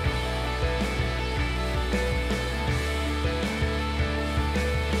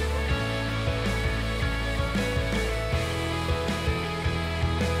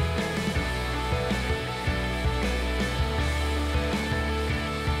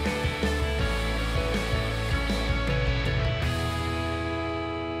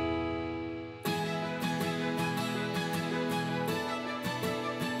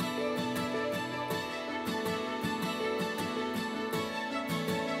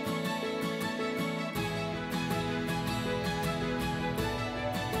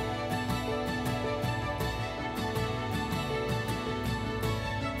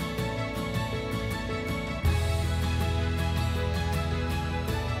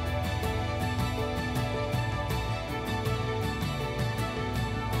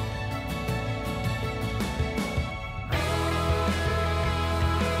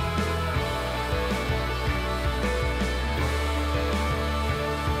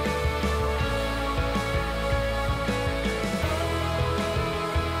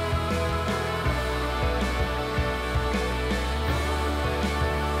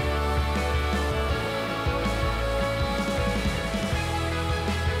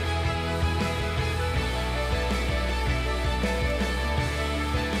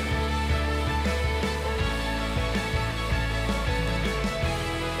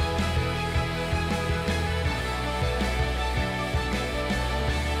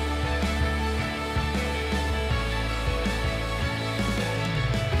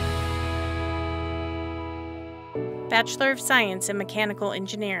 Bachelor of Science in Mechanical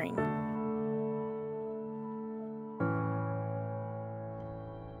Engineering.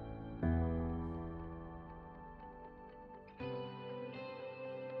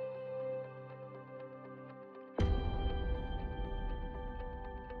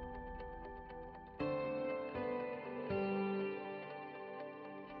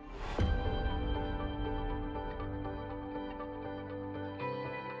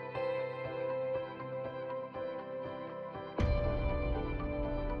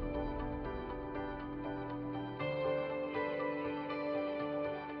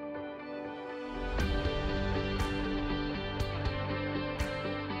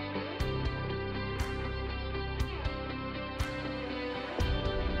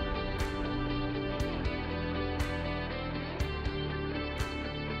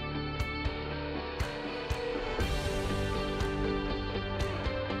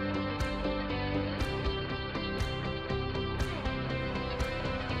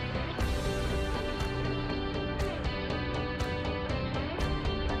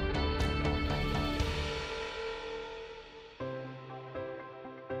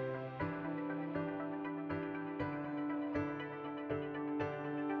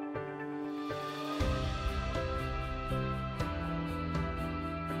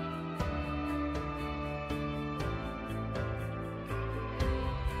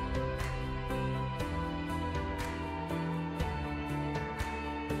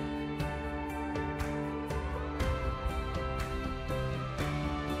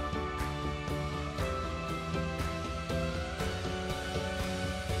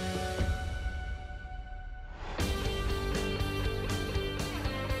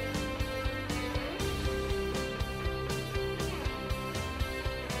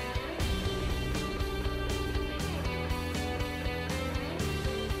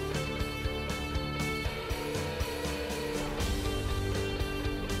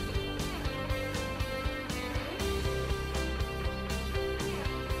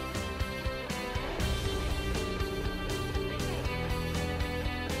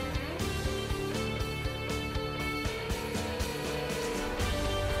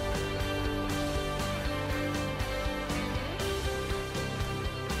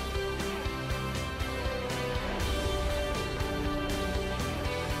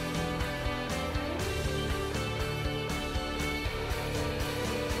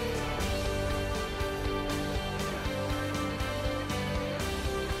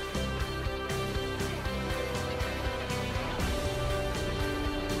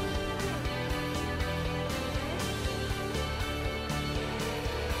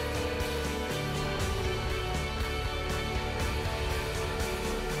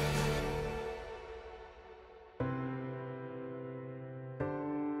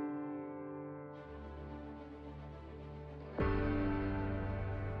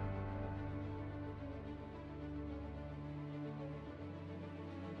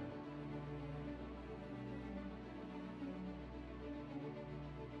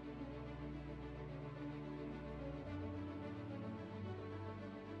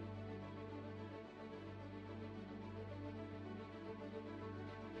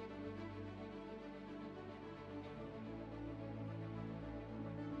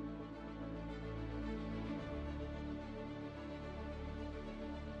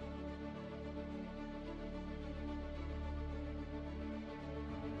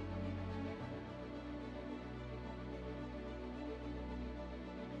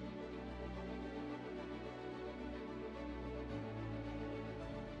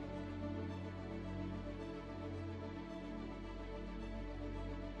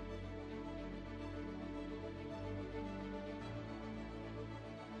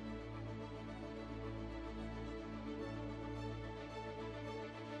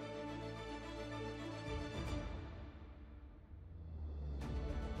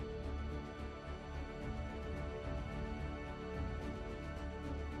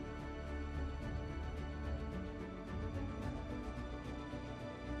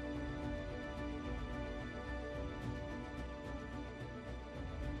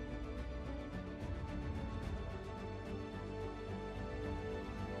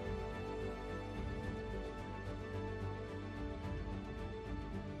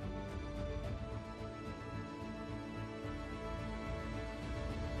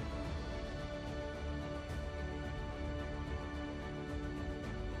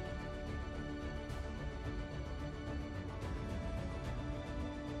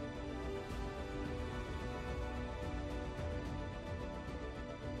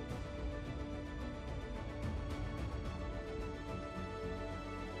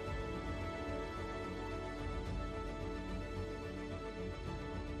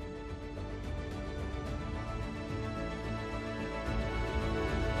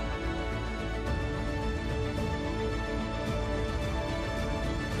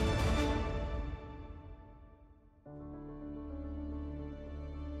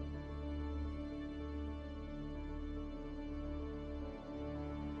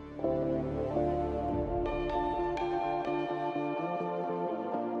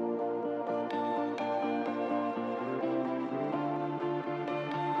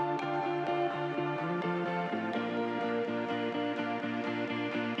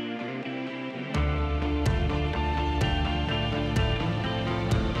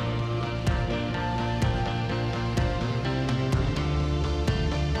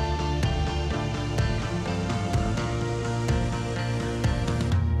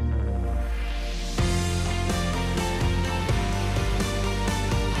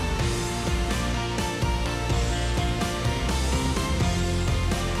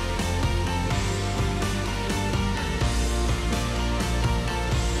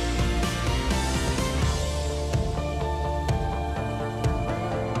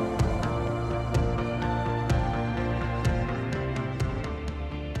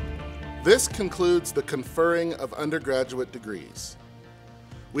 This concludes the conferring of undergraduate degrees.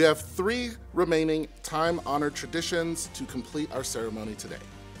 We have 3 remaining time-honored traditions to complete our ceremony today.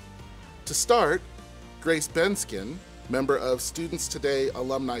 To start, Grace Benskin, member of Students Today,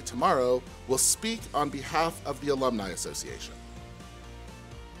 Alumni Tomorrow, will speak on behalf of the Alumni Association.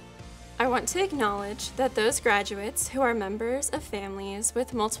 I want to acknowledge that those graduates who are members of families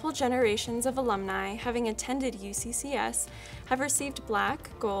with multiple generations of alumni having attended UCCS have received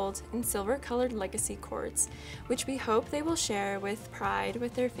black, gold, and silver-colored legacy cords, which we hope they will share with pride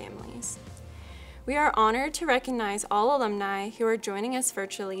with their families. We are honored to recognize all alumni who are joining us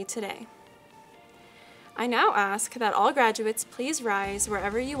virtually today. I now ask that all graduates please rise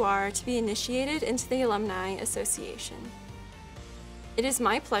wherever you are to be initiated into the Alumni Association. It is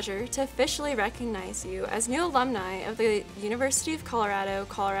my pleasure to officially recognize you as new alumni of the University of Colorado,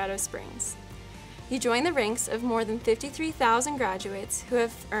 Colorado Springs. You join the ranks of more than 53,000 graduates who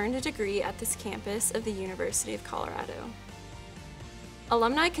have earned a degree at this campus of the University of Colorado.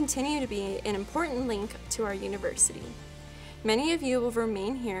 Alumni continue to be an important link to our university. Many of you will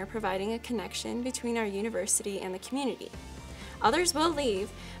remain here providing a connection between our university and the community. Others will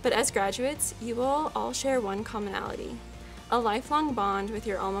leave, but as graduates, you will all share one commonality: a lifelong bond with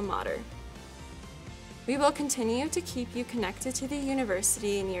your alma mater. We will continue to keep you connected to the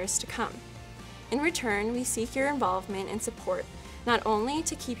university in years to come. In return, we seek your involvement and support, not only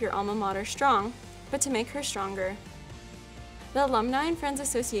to keep your alma mater strong, but to make her stronger. The Alumni and Friends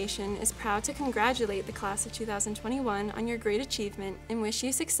Association is proud to congratulate the class of 2021 on your great achievement and wish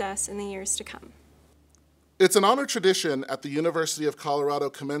you success in the years to come. It's an honored tradition at the University of Colorado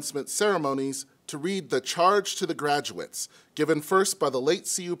commencement ceremonies to read the charge to the graduates, given first by the late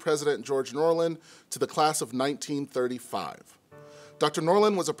CU President George Norland to the class of 1935. Dr.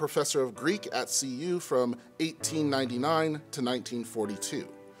 Norland was a professor of Greek at CU from 1899 to 1942.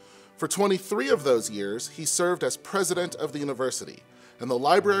 For 23 of those years, he served as president of the university, and the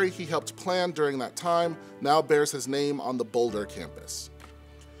library he helped plan during that time now bears his name on the Boulder campus.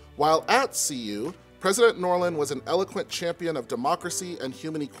 While at CU, President Norland was an eloquent champion of democracy and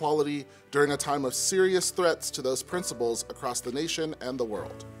human equality during a time of serious threats to those principles across the nation and the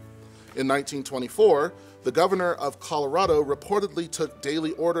world. In 1924, the governor of Colorado reportedly took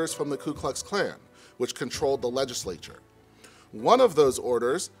daily orders from the Ku Klux Klan, which controlled the legislature. One of those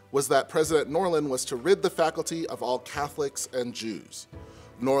orders was that President Norland was to rid the faculty of all Catholics and Jews.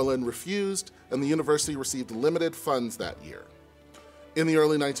 Norland refused, and the university received limited funds that year. In the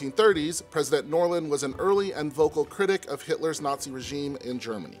early 1930s, President Norland was an early and vocal critic of Hitler's Nazi regime in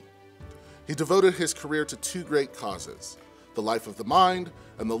Germany. He devoted his career to 2 great causes: the life of the mind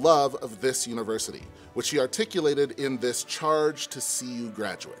and the love of this university, which he articulated in this charge to CU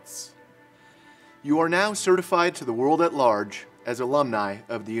graduates. You are now certified to the world at large as alumni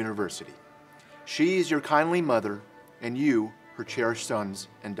of the university. She is your kindly mother, and you, her cherished sons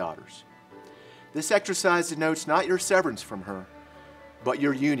and daughters. This exercise denotes not your severance from her, but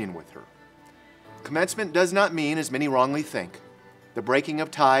your union with her. Commencement does not mean, as many wrongly think, the breaking of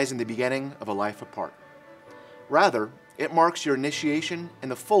ties and the beginning of a life apart. Rather, it marks your initiation in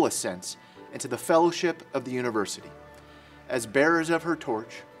the fullest sense into the fellowship of the university, as bearers of her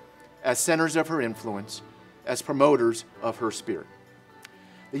torch, as centers of her influence, as promoters of her spirit.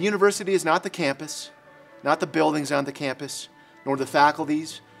 The university is not the campus, not the buildings on the campus, nor the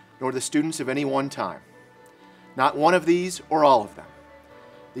faculties, nor the students of any one time. Not one of these or all of them.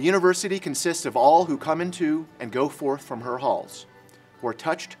 The university consists of all who come into and go forth from her halls, who are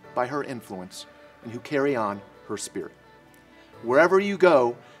touched by her influence and who carry on her spirit. Wherever you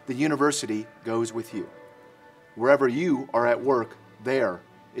go, the university goes with you. Wherever you are at work, there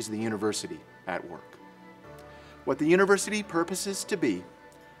is the university at work. What the university purposes to be,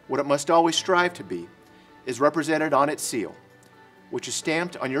 what it must always strive to be, is represented on its seal, which is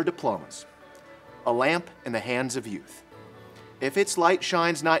stamped on your diplomas, a lamp in the hands of youth. If its light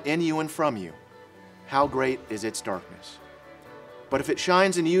shines not in you and from you, how great is its darkness? But if it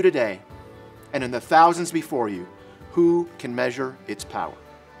shines in you today, and in the thousands before you, who can measure its power?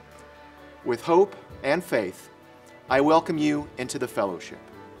 With hope and faith, I welcome you into the fellowship.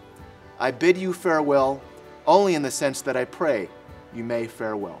 I bid you farewell only in the sense that I pray you may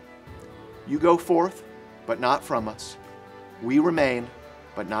farewell. You go forth, but not from us. We remain,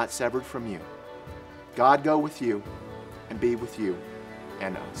 but not severed from you. God go with you, and be with you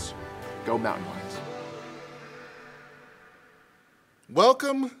and us. Go Mountain Lions.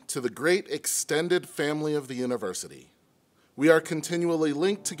 Welcome to the great extended family of the university. We are continually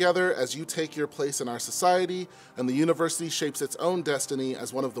linked together as you take your place in our society, and the university shapes its own destiny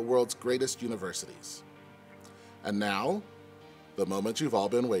as one of the world's greatest universities. And now, the moment you've all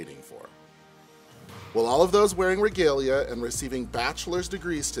been waiting for. Will all of those wearing regalia and receiving bachelor's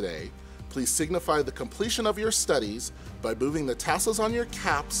degrees today please signify the completion of your studies by moving the tassels on your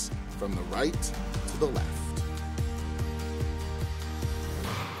caps from the right to the left.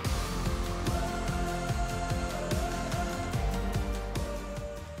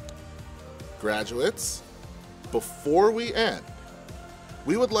 Graduates, before we end,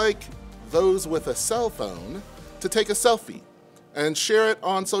 we would like those with a cell phone to take a selfie and share it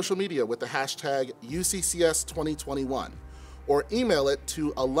on social media with the hashtag UCCS2021 or email it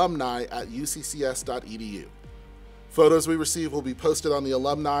to alumni@uccs.edu. Photos we receive will be posted on the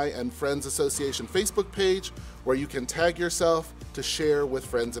Alumni and Friends Association Facebook page where you can tag yourself to share with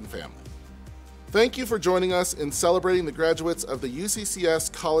friends and family. Thank you for joining us in celebrating the graduates of the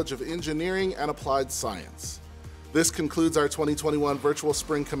UCCS College of Engineering and Applied Science. This concludes our 2021 virtual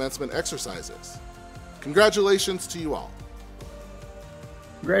spring commencement exercises. Congratulations to you all.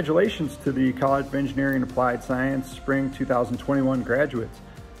 Congratulations to the College of Engineering and Applied Science Spring 2021 graduates.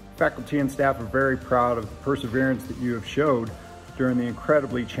 Faculty and staff are very proud of the perseverance that you have showed during the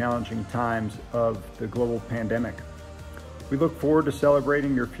incredibly challenging times of the global pandemic. We look forward to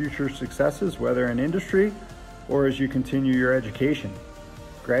celebrating your future successes, whether in industry or as you continue your education.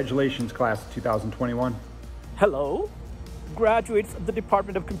 Congratulations, class of 2021. Hello, graduates of the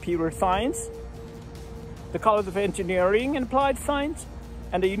Department of Computer Science, the College of Engineering and Applied Science,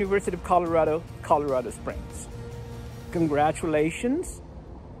 and the University of Colorado, Colorado Springs. Congratulations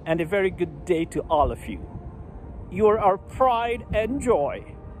and a very good day to all of you. You are our pride and joy.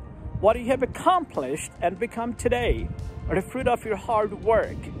 What you have accomplished and become today are the fruit of your hard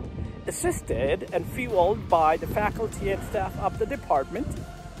work, assisted and fueled by the faculty and staff of the department,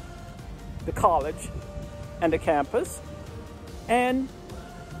 the college, and the campus, and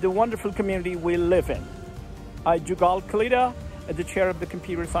the wonderful community we live in. I, Jugal Khalida, as the chair of the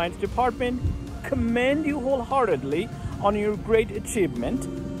Computer Science Department, commend you wholeheartedly on your great achievement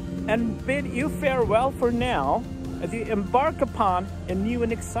and bid you farewell for now as you embark upon a new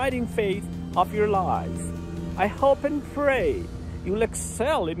and exciting phase of your lives. I hope and pray you'll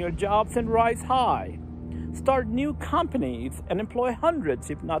excel in your jobs and rise high, start new companies and employ hundreds,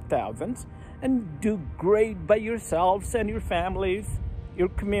 if not thousands, and do great by yourselves and your families, your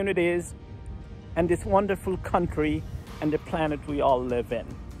communities, and this wonderful country and the planet we all live in.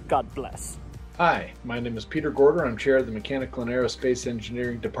 God bless. Hi, my name is Peter Gorder. I'm chair of the Mechanical and Aerospace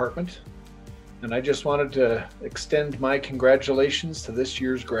Engineering Department, and I just wanted to extend my congratulations to this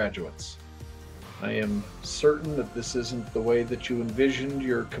year's graduates. I am certain that this isn't the way that you envisioned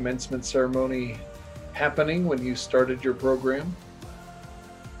your commencement ceremony happening when you started your program,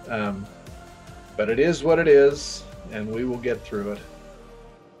 but it is what it is, and we will get through it.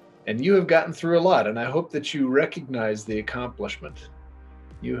 And you have gotten through a lot, and I hope that you recognize the accomplishment.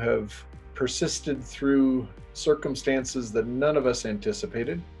 You have persisted through circumstances that none of us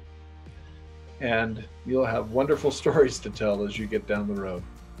anticipated, and you'll have wonderful stories to tell as you get down the road.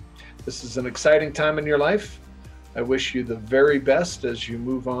 This is an exciting time in your life. I wish you the very best as you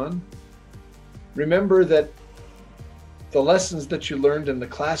move on. Remember that the lessons that you learned in the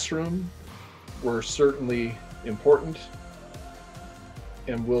classroom were certainly important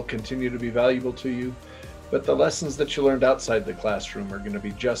and will continue to be valuable to you, but the lessons that you learned outside the classroom are going to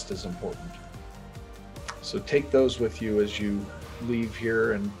be just as important. So take those with you as you leave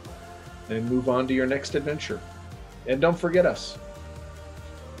here and move on to your next adventure. And don't forget us.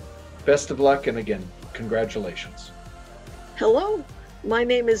 Best of luck, and again, congratulations. Hello, my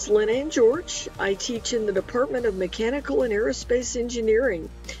name is Lynn Ann George. I teach in the Department of Mechanical and Aerospace Engineering,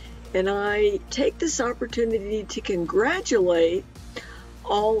 and I take this opportunity to congratulate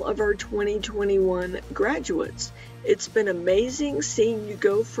all of our 2021 graduates. It's been amazing seeing you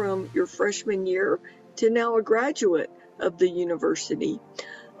go from your freshman year to now a graduate of the university.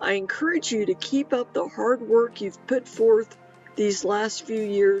 I encourage you to keep up the hard work you've put forth these last few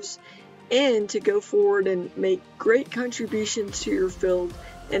years and to go forward and make great contributions to your field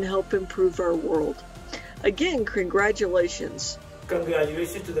and help improve our world. Again, congratulations.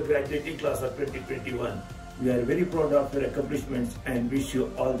 Congratulations to the graduating class of 2021. We are very proud of your accomplishments and wish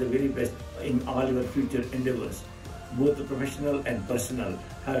you all the very best in all your future endeavors, both professional and personal.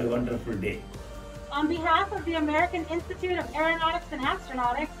 Have a wonderful day. On behalf of the American Institute of Aeronautics and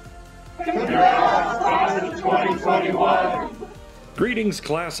Astronautics, Class of 2021. Greetings,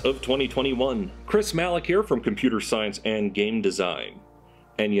 class of 2021. Chris Malik here from Computer Science and Game Design.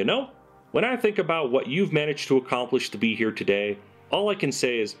 And you know, when I think about what you've managed to accomplish to be here today, all I can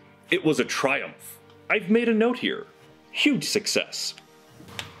say is, it was a triumph. I've made a note here. Huge success.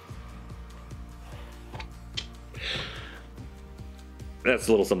 That's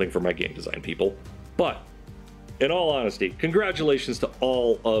a little something for my game design people. But in all honesty, congratulations to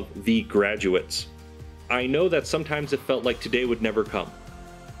all of the graduates. I know that sometimes it felt like today would never come,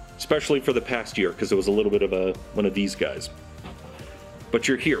 especially for the past year, because it was a little bit of one of these guys. But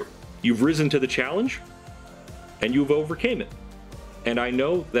you're here. You've risen to the challenge, and you've overcame it. And I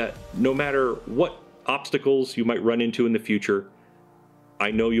know that no matter what obstacles you might run into in the future, I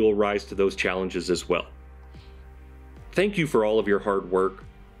know you'll rise to those challenges as well. Thank you for all of your hard work,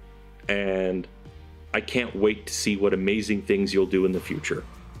 and I can't wait to see what amazing things you'll do in the future.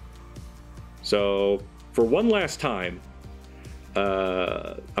 So, for one last time,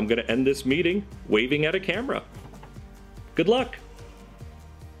 I'm going to end this meeting waving at a camera. Good luck.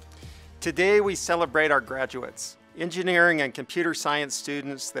 Today we celebrate our graduates. Engineering and computer science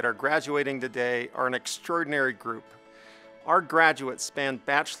students that are graduating today are an extraordinary group. Our graduates span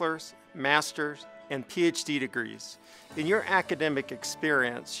bachelor's, master's, and Ph.D. degrees. In your academic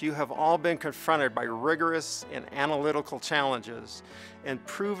experience, you have all been confronted by rigorous and analytical challenges and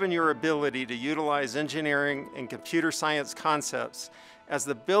proven your ability to utilize engineering and computer science concepts as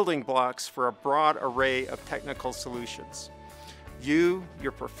the building blocks for a broad array of technical solutions. You,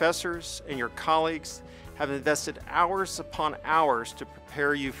 your professors, and your colleagues have invested hours upon hours to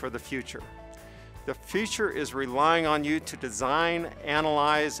prepare you for the future. The future is relying on you to design,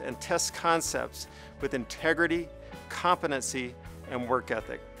 analyze, and test concepts with integrity, competency, and work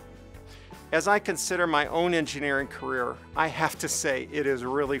ethic. As I consider my own engineering career, I have to say it is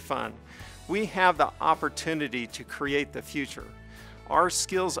really fun. We have the opportunity to create the future. Our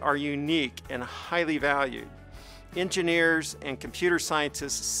skills are unique and highly valued. Engineers and computer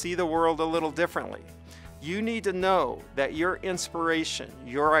scientists see the world a little differently. You need to know that your inspiration,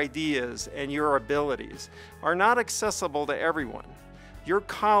 your ideas, and your abilities are not accessible to everyone. Your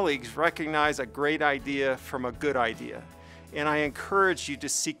colleagues recognize a great idea from a good idea, and I encourage you to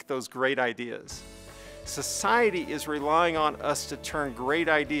seek those great ideas. Society is relying on us to turn great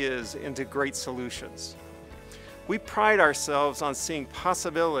ideas into great solutions. We pride ourselves on seeing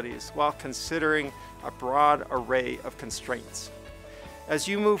possibilities while considering a broad array of constraints. As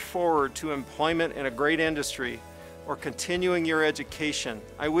you move forward to employment in a great industry or continuing your education,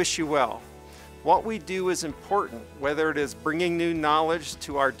 I wish you well. What we do is important, whether it is bringing new knowledge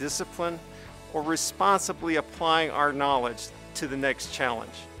to our discipline or responsibly applying our knowledge to the next challenge.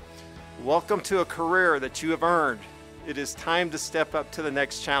 Welcome to a career that you have earned. It is time to step up to the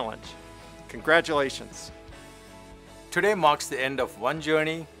next challenge. Congratulations. Today marks the end of one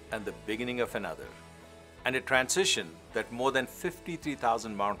journey and the beginning of another, and a transition that more than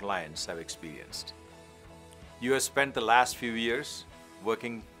 53,000 mountain lions have experienced. You have spent the last few years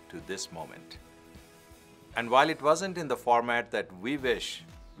working to this moment. And while it wasn't in the format that we wish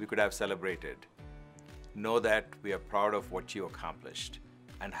we could have celebrated, know that we are proud of what you accomplished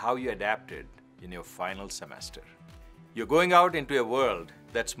and how you adapted in your final semester. You're going out into a world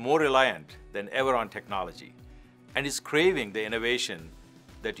that's more reliant than ever on technology and is craving the innovation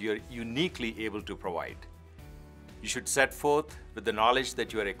that you're uniquely able to provide. You should set forth with the knowledge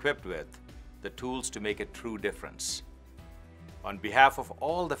that you are equipped with, the tools to make a true difference. On behalf of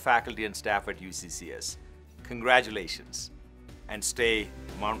all the faculty and staff at UCCS, congratulations, and stay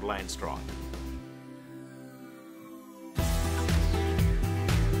Mountain Lion strong.